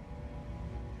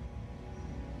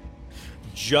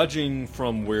 Judging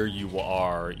from where you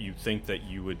are, you think that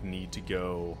you would need to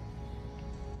go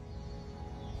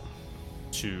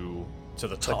to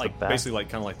the top, like basically like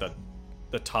kind of like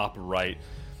the top right.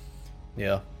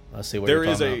 Yeah, I see what you're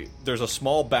talking about. There's a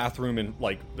small bathroom and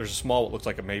like there's a small what looks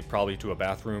like it may probably to a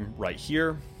bathroom right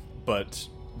here, but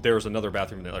there's another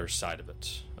bathroom on the other side of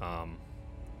it.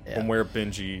 From where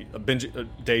Benji,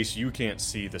 Dace, you can't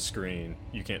see the screen,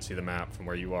 you can't see the map from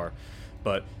where you are,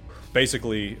 but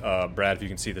basically, Brad, if you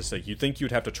can see this, like, you think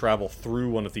you'd have to travel through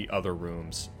one of the other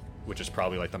rooms, which is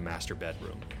probably like the master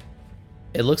bedroom.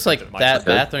 It looks like that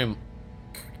bathroom.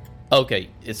 Okay,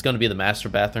 it's going to be the master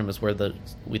bathroom is where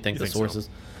we think the source is.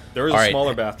 There is a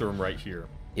smaller bathroom right here.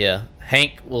 Yeah,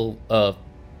 Hank will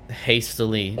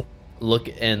hastily look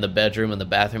in the bedroom and the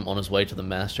bathroom on his way to the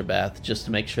master bath just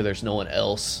to make sure there's no one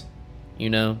else,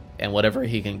 and whatever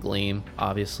he can glean,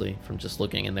 obviously, from just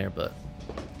looking in there, but...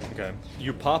 Okay.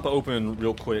 You pop open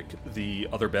real quick the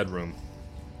other bedroom.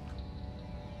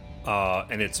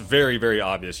 And it's very, very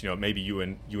obvious, maybe you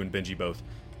and Benji both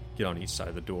get on each side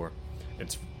of the door.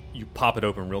 You pop it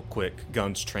open real quick,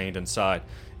 guns trained inside.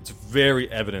 It's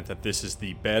very evident that this is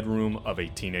the bedroom of a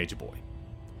teenage boy.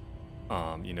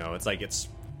 It's like it's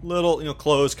little,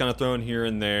 clothes kind of thrown here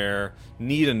and there,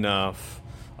 neat enough.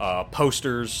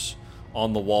 Posters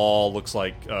on the wall, looks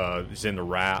like it's in the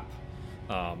wrap.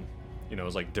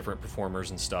 It's like different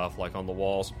performers and stuff like on the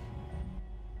walls.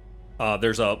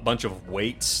 There's a bunch of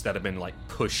weights that have been like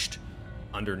pushed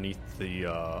underneath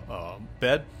the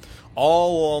bed.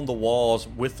 All on the walls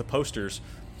with the posters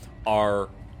are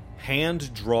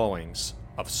hand drawings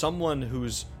of someone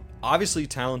who's obviously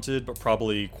talented but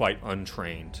probably quite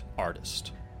untrained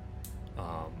artist.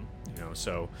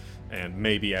 And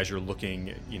maybe as you're looking,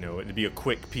 it'd be a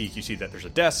quick peek. You see that there's a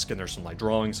desk and there's some like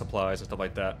drawing supplies and stuff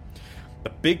like that. The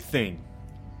big thing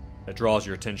that draws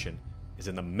your attention is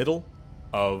in the middle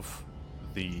of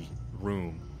the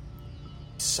room,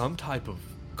 some type of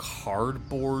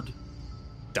cardboard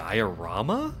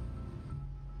diorama.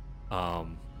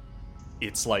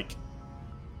 It's like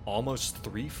almost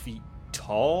 3 feet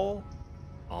tall,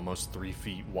 almost 3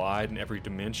 feet wide in every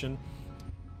dimension.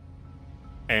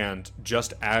 And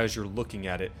just as you're looking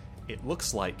at it, it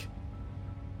looks like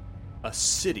a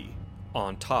city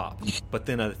on top, but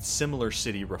then a similar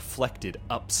city reflected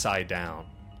upside down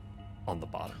on the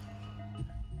bottom.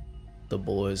 The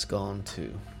boy's gone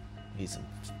too. He's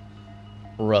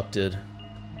erupted.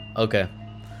 Okay.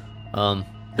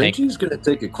 Benji's gonna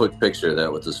take a quick picture of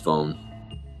that with his phone.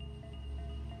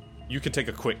 You can take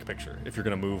a quick picture if you're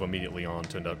going to move immediately on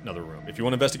to another room. If you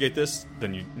want to investigate this,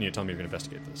 then you need to tell me you're going to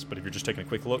investigate this. But if you're just taking a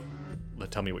quick look,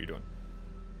 tell me what you're doing.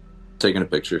 Taking a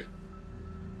picture.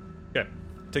 Okay,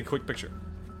 take a quick picture.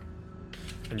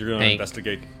 And you're going to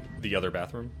investigate the other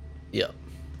bathroom? Yep.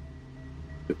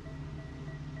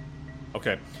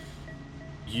 Okay.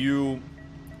 You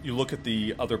look at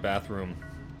the other bathroom.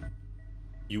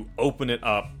 You open it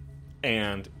up,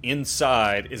 and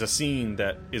inside is a scene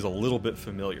that is a little bit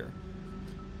familiar.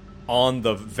 On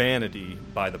the vanity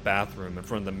by the bathroom in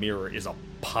front of the mirror is a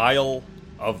pile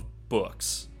of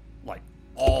books, like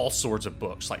all sorts of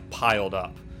books, like piled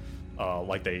up,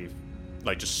 like they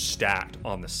just stacked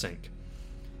on the sink.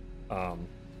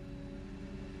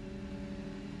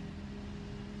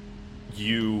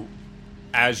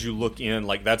 As you look in,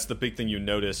 like that's the big thing you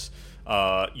notice.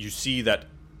 You see that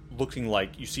looking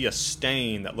like you see a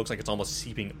stain that looks like it's almost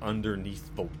seeping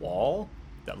underneath the wall.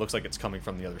 That looks like it's coming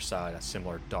from the other side, a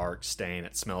similar dark stain.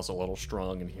 It smells a little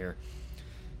strong in here.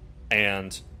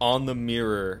 And on the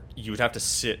mirror, you would have to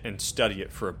sit and study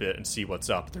it for a bit and see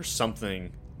what's up. There's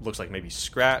something, looks like maybe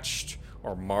scratched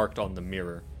or marked on the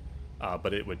mirror.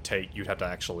 But it would take, you'd have to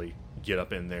actually get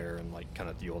up in there and like kind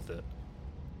of deal with it.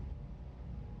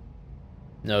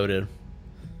 Noted.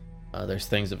 There's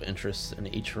things of interest in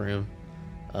each room.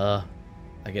 I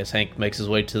guess Hank makes his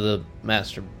way to the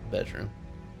master bedroom.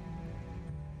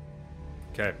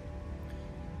 Okay.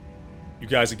 You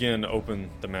guys again open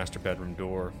the master bedroom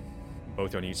door,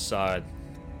 both on each side.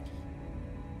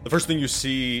 The first thing you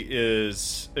see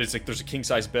is it's like there's a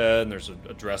king-size bed and there's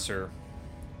a dresser,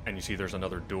 and you see there's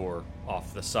another door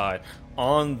off the side.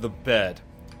 On the bed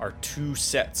are 2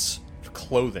 sets of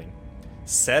clothing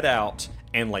set out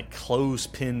and like clothes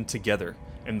pinned together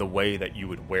in the way that you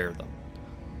would wear them.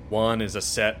 One is a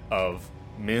set of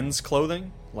men's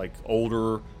clothing, like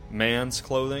older man's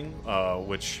clothing,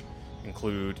 which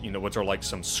include, what are like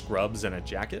some scrubs and a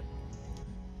jacket.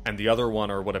 And the other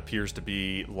one are what appears to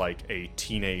be like a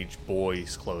teenage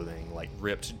boy's clothing, like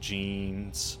ripped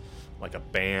jeans, like a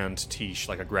band tee,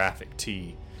 like a graphic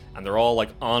tee. And they're all like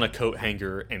on a coat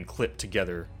hanger and clipped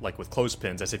together, like with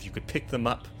clothespins, as if you could pick them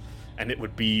up and it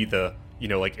would be the,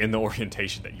 like in the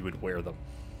orientation that you would wear them.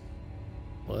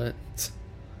 What?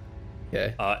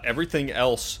 Okay. Everything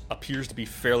else appears to be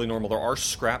fairly normal. There are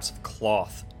scraps of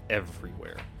cloth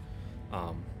everywhere.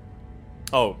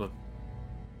 Well,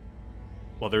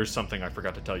 there's something I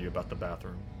forgot to tell you about the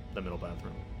bathroom, the middle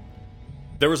bathroom.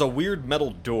 There was a weird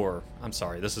metal door. I'm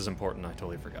sorry, this is important. I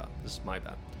totally forgot. This is my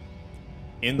bad.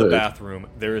 In the bathroom,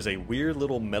 there is a weird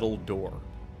little metal door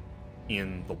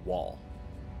in the wall.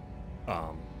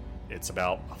 It's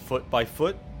about a foot by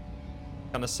foot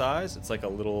kind of size. It's like a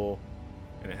little,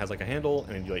 and it has like a handle,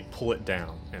 and then you like pull it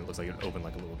down, and it looks like it opened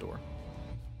like a little door.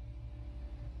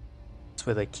 It's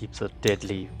where they keep the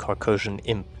deadly Carcosian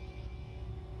imp.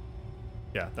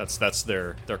 Yeah, that's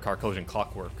their Carcosian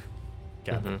clockwork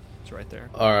cabin. It's right there.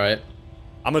 All right.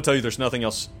 I'm gonna tell you, there's nothing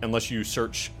else unless you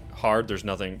search hard. There's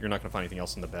nothing. You're not gonna find anything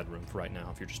else in the bedroom for right now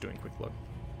if you're just doing a quick look.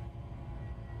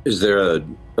 Is there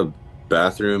a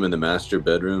bathroom in the master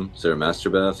bedroom? Is there a master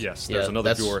bath? Yes, there's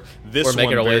another door. We're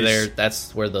making our way there.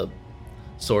 That's where the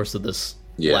source of this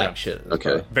black shit is.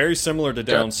 Okay. Very similar to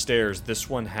downstairs. This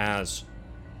one has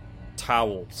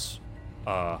towels,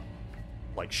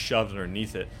 like shoved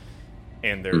underneath it,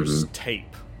 and there's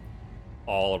tape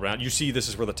all around. You see, this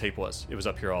is where the tape was. It was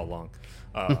up here all along.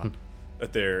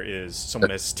 That there is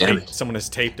someone has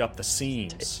taped up the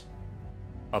seams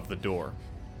of the door.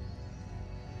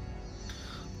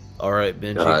 All right,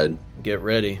 Benji, get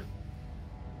ready.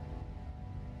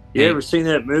 You ever seen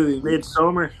that movie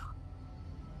Midsommar?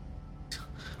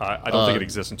 I don't think it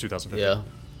exists in 2015.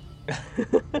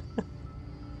 Yeah.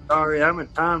 Sorry, I'm a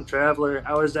time traveler.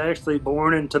 I was actually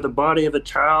born into the body of a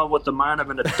child with the mind of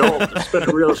an adult. It's been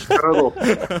a real struggle.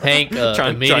 Hank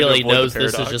immediately knows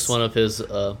this is just one of his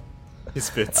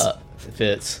fits.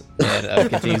 Fits, and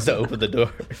continues to open the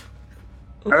door.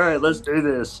 All right, let's do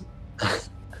this.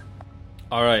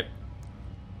 All right.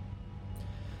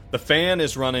 The fan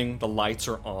is running. The lights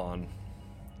are on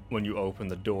when you open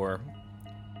the door.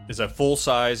 It's a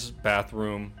full-size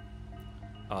bathroom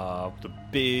with a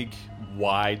big,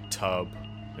 wide tub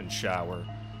and shower,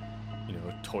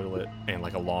 toilet, and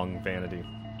like a long vanity.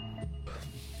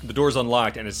 The door's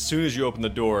unlocked, and as soon as you open the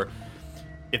door,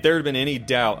 if there had been any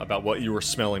doubt about what you were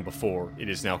smelling before, it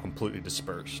is now completely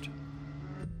dispersed.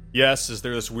 Yes, is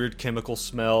there this weird chemical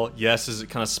smell? Yes, does it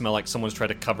kind of smell like someone's tried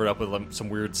to cover it up with some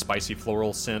weird spicy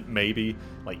floral scent? Maybe.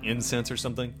 Like incense or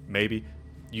something? Maybe.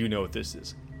 You know what this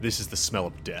is. This is the smell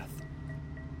of death.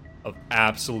 Of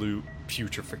absolute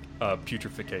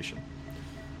putrefaction.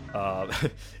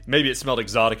 Maybe it smelled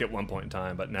exotic at one point in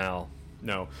time, but now,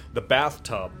 no. The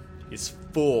bathtub is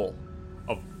full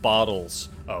of bottles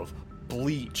of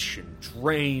bleach and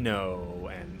Drano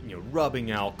and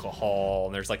rubbing alcohol,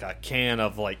 and there's like a can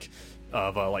of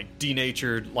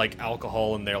denatured like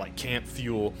alcohol in there, like camp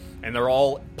fuel, and they're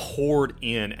all poured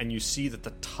in, and you see that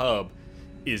the tub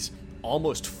is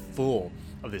almost full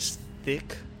of this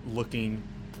thick looking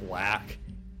black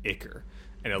ichor,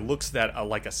 and it looks that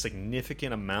like a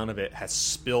significant amount of it has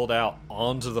spilled out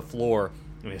onto the floor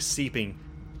and is seeping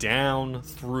down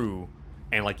through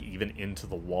and like even into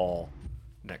the wall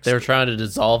next. They were trying to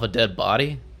dissolve a dead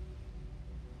body?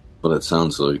 Well, that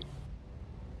sounds like.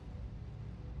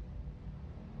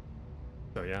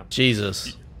 So yeah.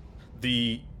 Jesus.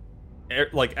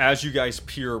 As you guys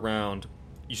peer around,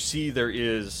 you see there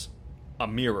is a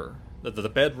mirror. The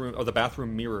bedroom or the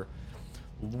bathroom mirror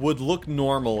would look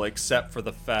normal except for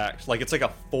the fact, it's like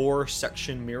a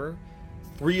 4-section mirror.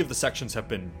 3 of the sections have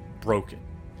been broken,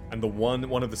 and the one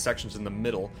of the sections in the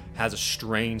middle has a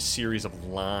strange series of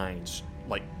lines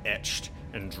like etched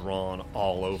and drawn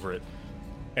all over it,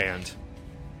 and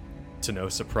to no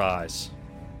surprise,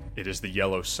 it is the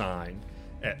yellow sign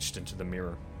etched into the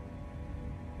mirror.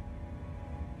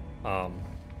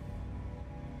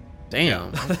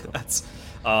 Damn. That's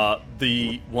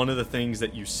one of the things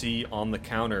that you see on the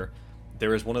counter.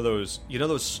 There is one of those,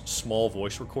 those small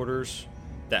voice recorders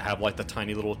that have like the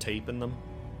tiny little tape in them.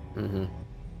 Mm-hmm.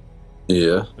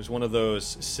 Yeah. There's one of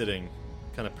those sitting,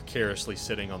 kind of precariously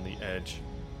sitting on the edge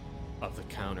of the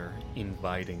counter,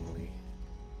 invitingly,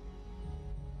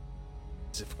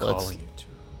 as if calling you to.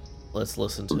 Let's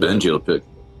listen to Benji will pick.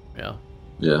 Yeah.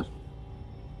 Yeah.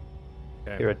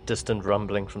 Okay. Hear a distant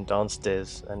rumbling from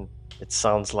downstairs, and it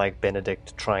sounds like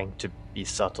Benedict trying to be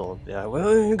subtle. Yeah, where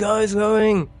are you guys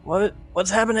going? What's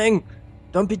happening?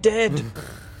 Don't be dead.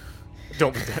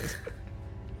 Don't be dead.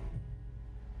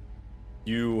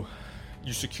 You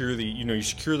secure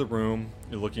the room.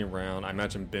 You're looking around. I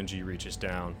imagine Benji reaches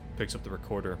down, picks up the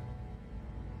recorder,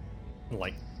 and,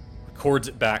 records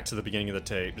it back to the beginning of the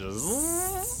tape,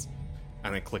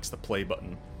 and then clicks the play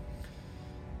button.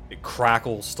 It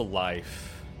crackles to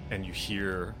life, and you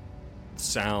hear the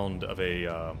sound of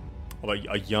a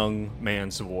young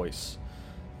man's voice.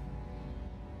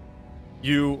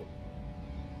 You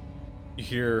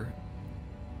hear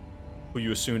who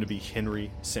you assume to be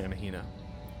Henry Samahina.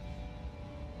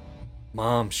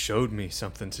 Mom showed me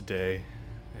something today,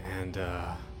 and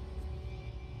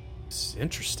it's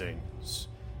interesting.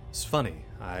 It's funny.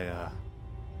 I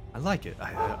like it.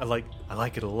 I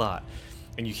like it a lot.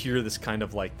 And you hear this kind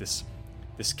of this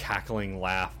cackling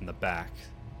laugh in the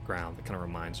background that kind of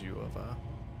reminds you of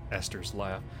Esther's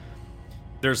laugh.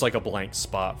 There's a blank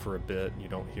spot for a bit, and you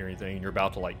don't hear anything, and you're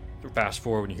about to fast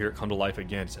forward when you hear it come to life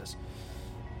again. It says,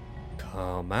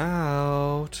 "Come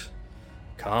out.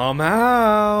 Come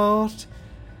out.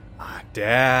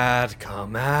 Dad,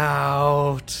 come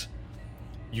out."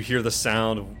 You hear the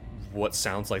sound of what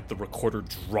sounds like the recorder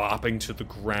dropping to the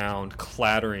ground,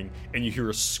 clattering, and you hear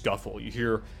a scuffle. You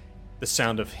hear the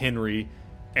sound of Henry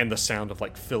and the sound of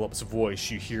Philip's voice.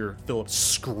 You hear Philip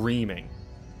screaming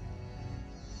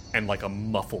and a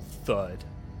muffled thud,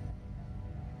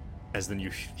 as then you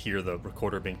hear the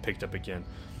recorder being picked up again.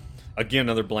 Again,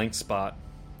 another blank spot,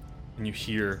 and you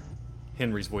hear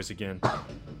Henry's voice again.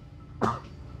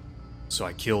 "So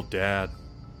I killed Dad.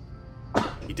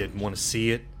 He didn't want to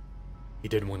see it. He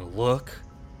didn't want to look.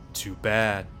 Too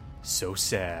bad. So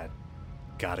sad.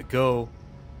 Gotta go.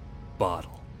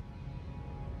 Bottle."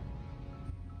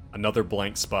 Another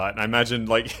blank spot, and I imagine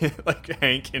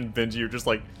Hank and Benji are just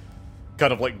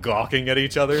kind of gawking at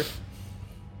each other.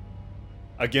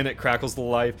 Again, it crackles to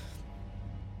life.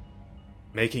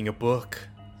 "Making a book.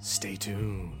 Stay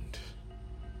tuned."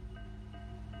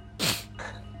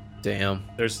 Damn.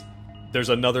 There's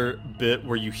another bit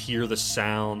where you hear the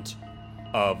sound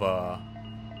of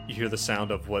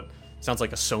what sounds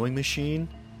like a sewing machine,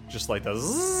 just like the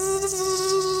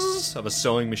zzz of a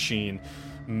sewing machine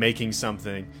making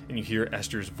something, and you hear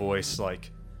Esther's voice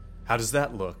 "How does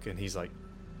that look?" And he's like,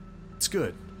 "It's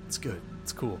good. It's good.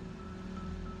 It's cool."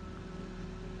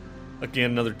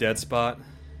 Again, another dead spot.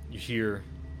 You hear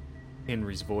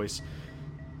Henry's voice.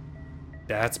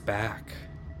 "Dad's back.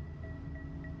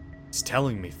 He's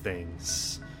telling me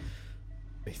things.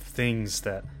 Things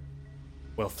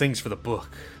for the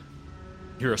book."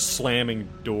 You hear a slamming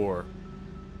door.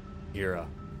 You hear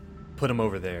 "Put him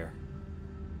over there."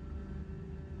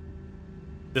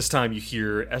 This time you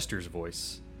hear Esther's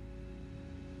voice.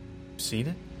 "Seen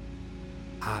it?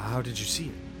 How did you see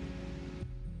it?"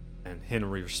 And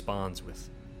Henry responds with,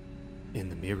 "In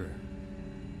the mirror."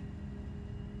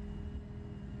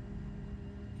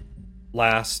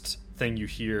 Last thing you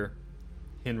hear,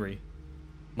 Henry.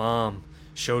 "Mom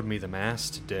showed me the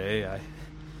mask today.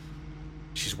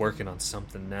 She's working on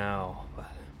something now,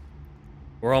 but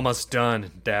we're almost done.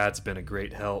 Dad's been a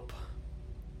great help."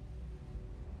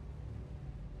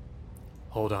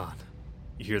 Hold on.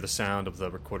 You hear the sound of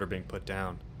the recorder being put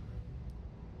down.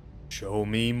 "Show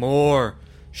me more.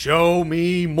 Show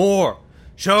me more.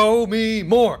 Show me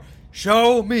more.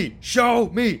 Show me. Show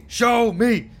me. Show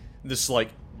me." This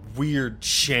weird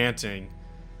chanting.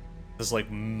 This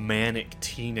manic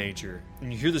teenager.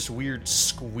 And you hear this weird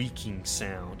squeaking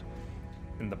sound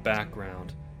in the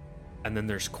background. And then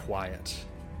there's quiet.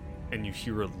 And you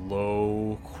hear a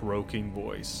low, croaking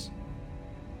voice.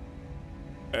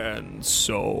 "And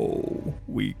so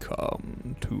we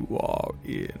come to our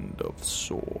end of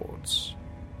Swords,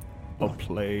 a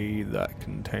play that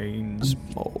contains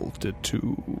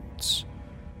multitudes,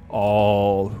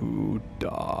 all who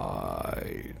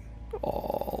died,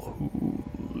 all who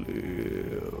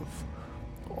live,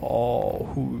 all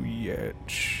who yet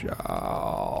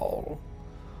shall,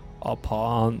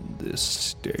 upon this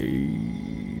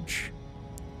stage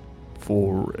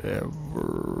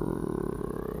forever."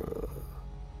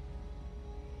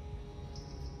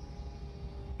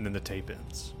 And then the tape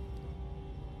ends.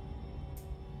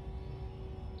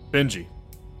 Benji,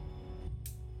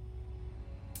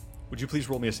 would you please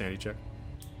roll me a sanity check?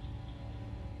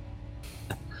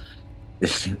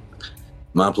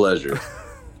 My pleasure.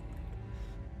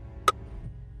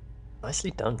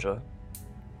 Nicely done, Joe.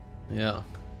 Yeah.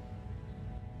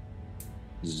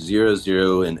 0,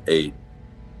 0, and 8.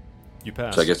 You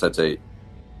pass. So I guess that's 8.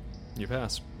 You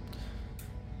pass.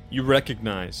 You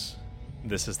recognize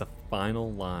this is the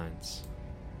final lines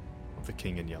of The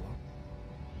King in Yellow.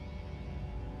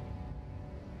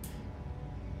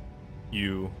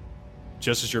 You,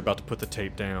 just as you're about to put the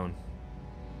tape down,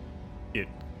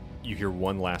 you hear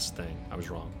one last thing. I was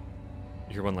wrong.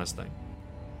 You hear one last thing.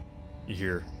 You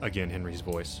hear, again, Henry's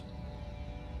voice.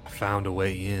 I found a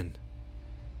way in.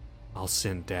 I'll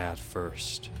send Dad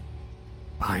first.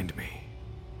 Find me.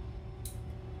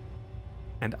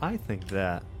 And I think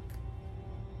that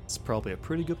is probably a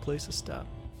pretty good place to stop.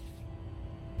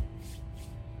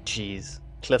 Jeez.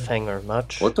 Cliffhanger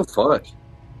much? What the fuck?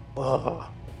 Whoa.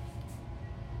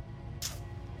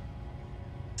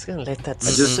 Just gonna let that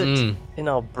sit in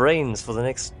our brains for the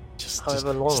next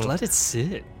however long. Just let it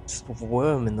sit. It's a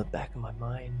worm in the back of my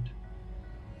mind.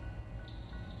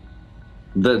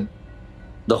 The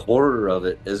horror of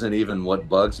it isn't even what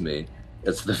bugs me.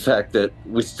 It's the fact that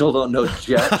we still don't know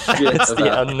jack shit It's about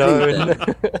the unknown.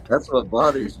 anything. That's what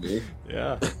bothers me.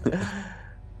 Yeah.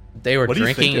 They were What do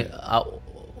you drinking. think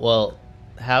Well,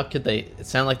 how could they? It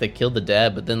sounded like they killed the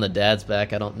dad, but then the dad's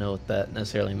back. I don't know what that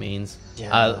necessarily means.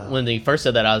 Yeah. When they first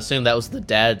said that, I assumed that was the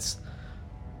dad's,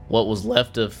 what was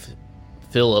left of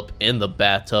Philip in the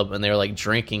bathtub, and they were like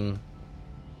drinking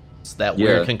that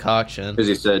weird concoction. Because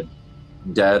he said,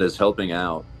 "Dad is helping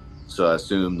out," so I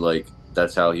assumed like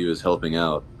that's how he was helping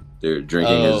out. They're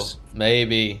drinking his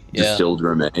maybe distilled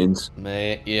remains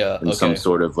in some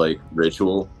sort of like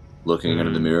ritual, looking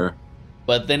into the mirror.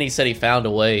 But then he said he found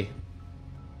a way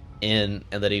in,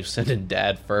 and that he was sending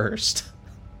Dad first.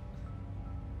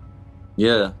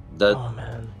 Yeah,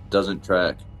 that doesn't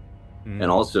track.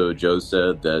 And also, Joe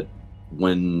said that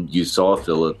when you saw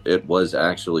Philip, it was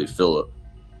actually Philip.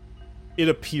 It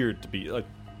appeared to be like.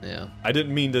 Yeah. I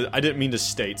didn't mean to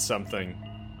state something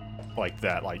like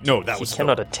that. Like, no, that was. He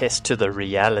cannot Philip. attest to the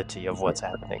reality of what's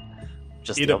happening.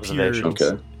 Just it the appeared,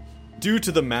 observations. Due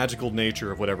to the magical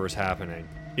nature of whatever is happening,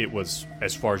 it was,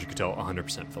 as far as you could tell,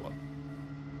 100% Philip.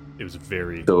 It was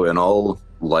very. So, in all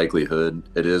likelihood,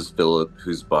 it is Philip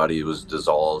whose body was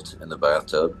dissolved in the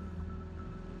bathtub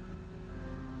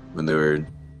when they were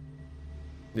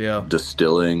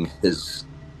distilling his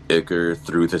ichor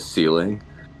through the ceiling.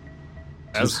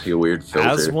 As a weird filter.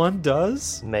 As one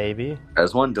does? Maybe.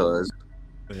 As one does.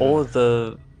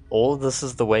 Yeah. Or this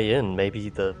is the way in. Maybe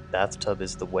the bathtub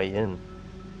is the way in.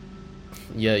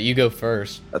 Yeah, you go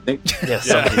first. I think. Yeah,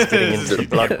 somebody's getting into the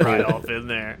blood right off in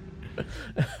there.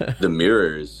 The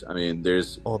mirrors. I mean,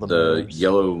 there's the mirrors.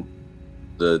 yellow.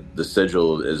 The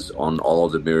sigil is on all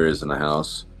of the mirrors in the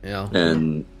house. Yeah.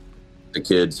 And the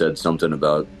kid said something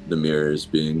about the mirrors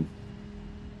being.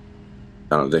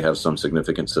 I don't know. They have some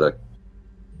significance that I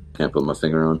can't put my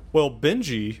finger on. Well,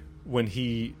 Benji, when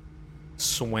he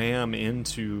swam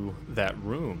into that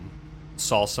room,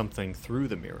 saw something through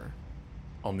the mirror.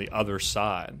 On the other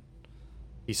side,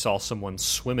 he saw someone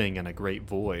swimming in a great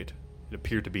void. It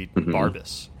appeared to be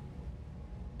Barbas.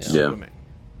 Swimming.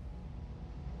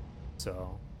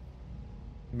 So,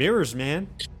 mirrors, man.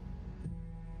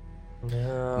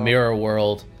 No. Mirror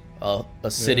world,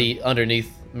 a city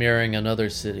underneath mirroring another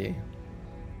city.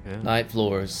 Yeah. Night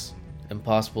floors,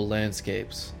 impossible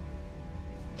landscapes.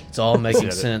 It's all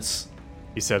making sense.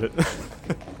 He said it.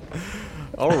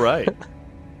 All right.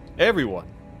 Everyone,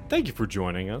 thank you for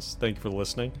joining us. Thank you for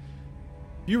listening.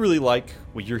 If you really like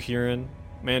what you're hearing,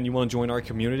 man, you want to join our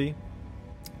community,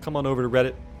 come on over to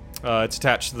Reddit. It's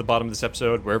attached to the bottom of this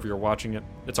episode, wherever you're watching it.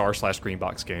 It's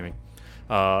r/greenboxgaming.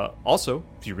 Also,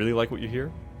 if you really like what you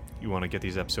hear, you want to get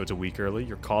these episodes a week early,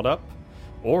 you're caught up,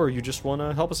 or you just want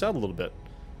to help us out a little bit,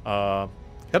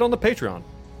 head on to Patreon.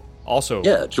 Also,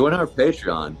 yeah, join our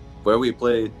Patreon, where we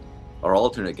play our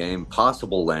alternate game,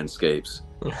 Possible Landscapes,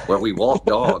 where we walk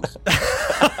dogs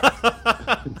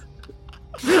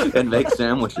and make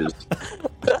sandwiches.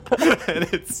 And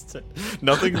it's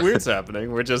nothing weird's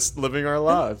happening. We're just living our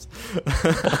lives.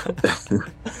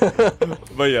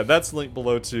 But yeah, that's linked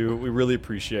below too. We really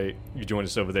appreciate you joining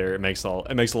us over there. It makes a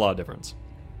lot of difference.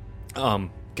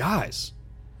 Guys,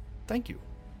 thank you.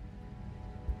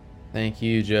 Thank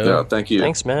you, Joe. Yeah, thank you.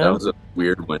 Thanks, man. That was a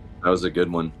weird one. That was a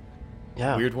good one.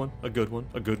 Yeah. Weird one, a good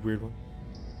weird one.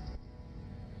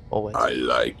 Always. I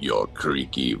like your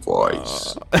creaky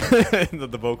voice.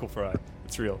 The vocal fry.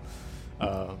 It's real.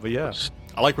 But yeah,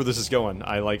 I like where this is going.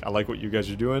 I like what you guys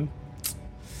are doing.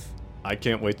 I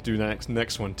can't wait to do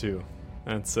next one too.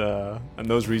 That's and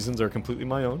those reasons are completely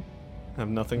my own. Have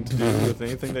nothing to do with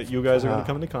anything that you guys are going to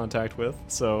come into contact with.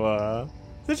 So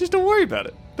just don't worry about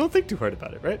it. Don't think too hard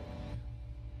about it, right?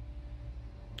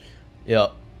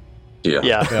 Yep.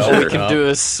 Yeah. All we can do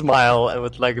is smile and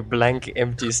with like blank,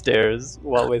 empty stares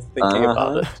while we're thinking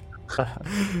about it.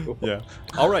 Yeah.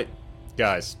 All right,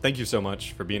 guys. Thank you so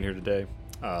much for being here today.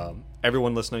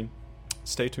 Everyone listening,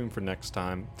 stay tuned for next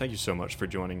time. Thank you so much for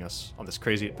joining us on this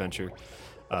crazy adventure.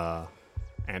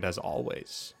 And as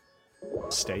always,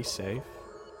 stay safe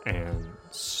and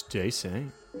stay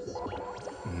sane.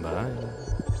 Bye.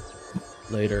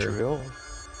 Later. Drill.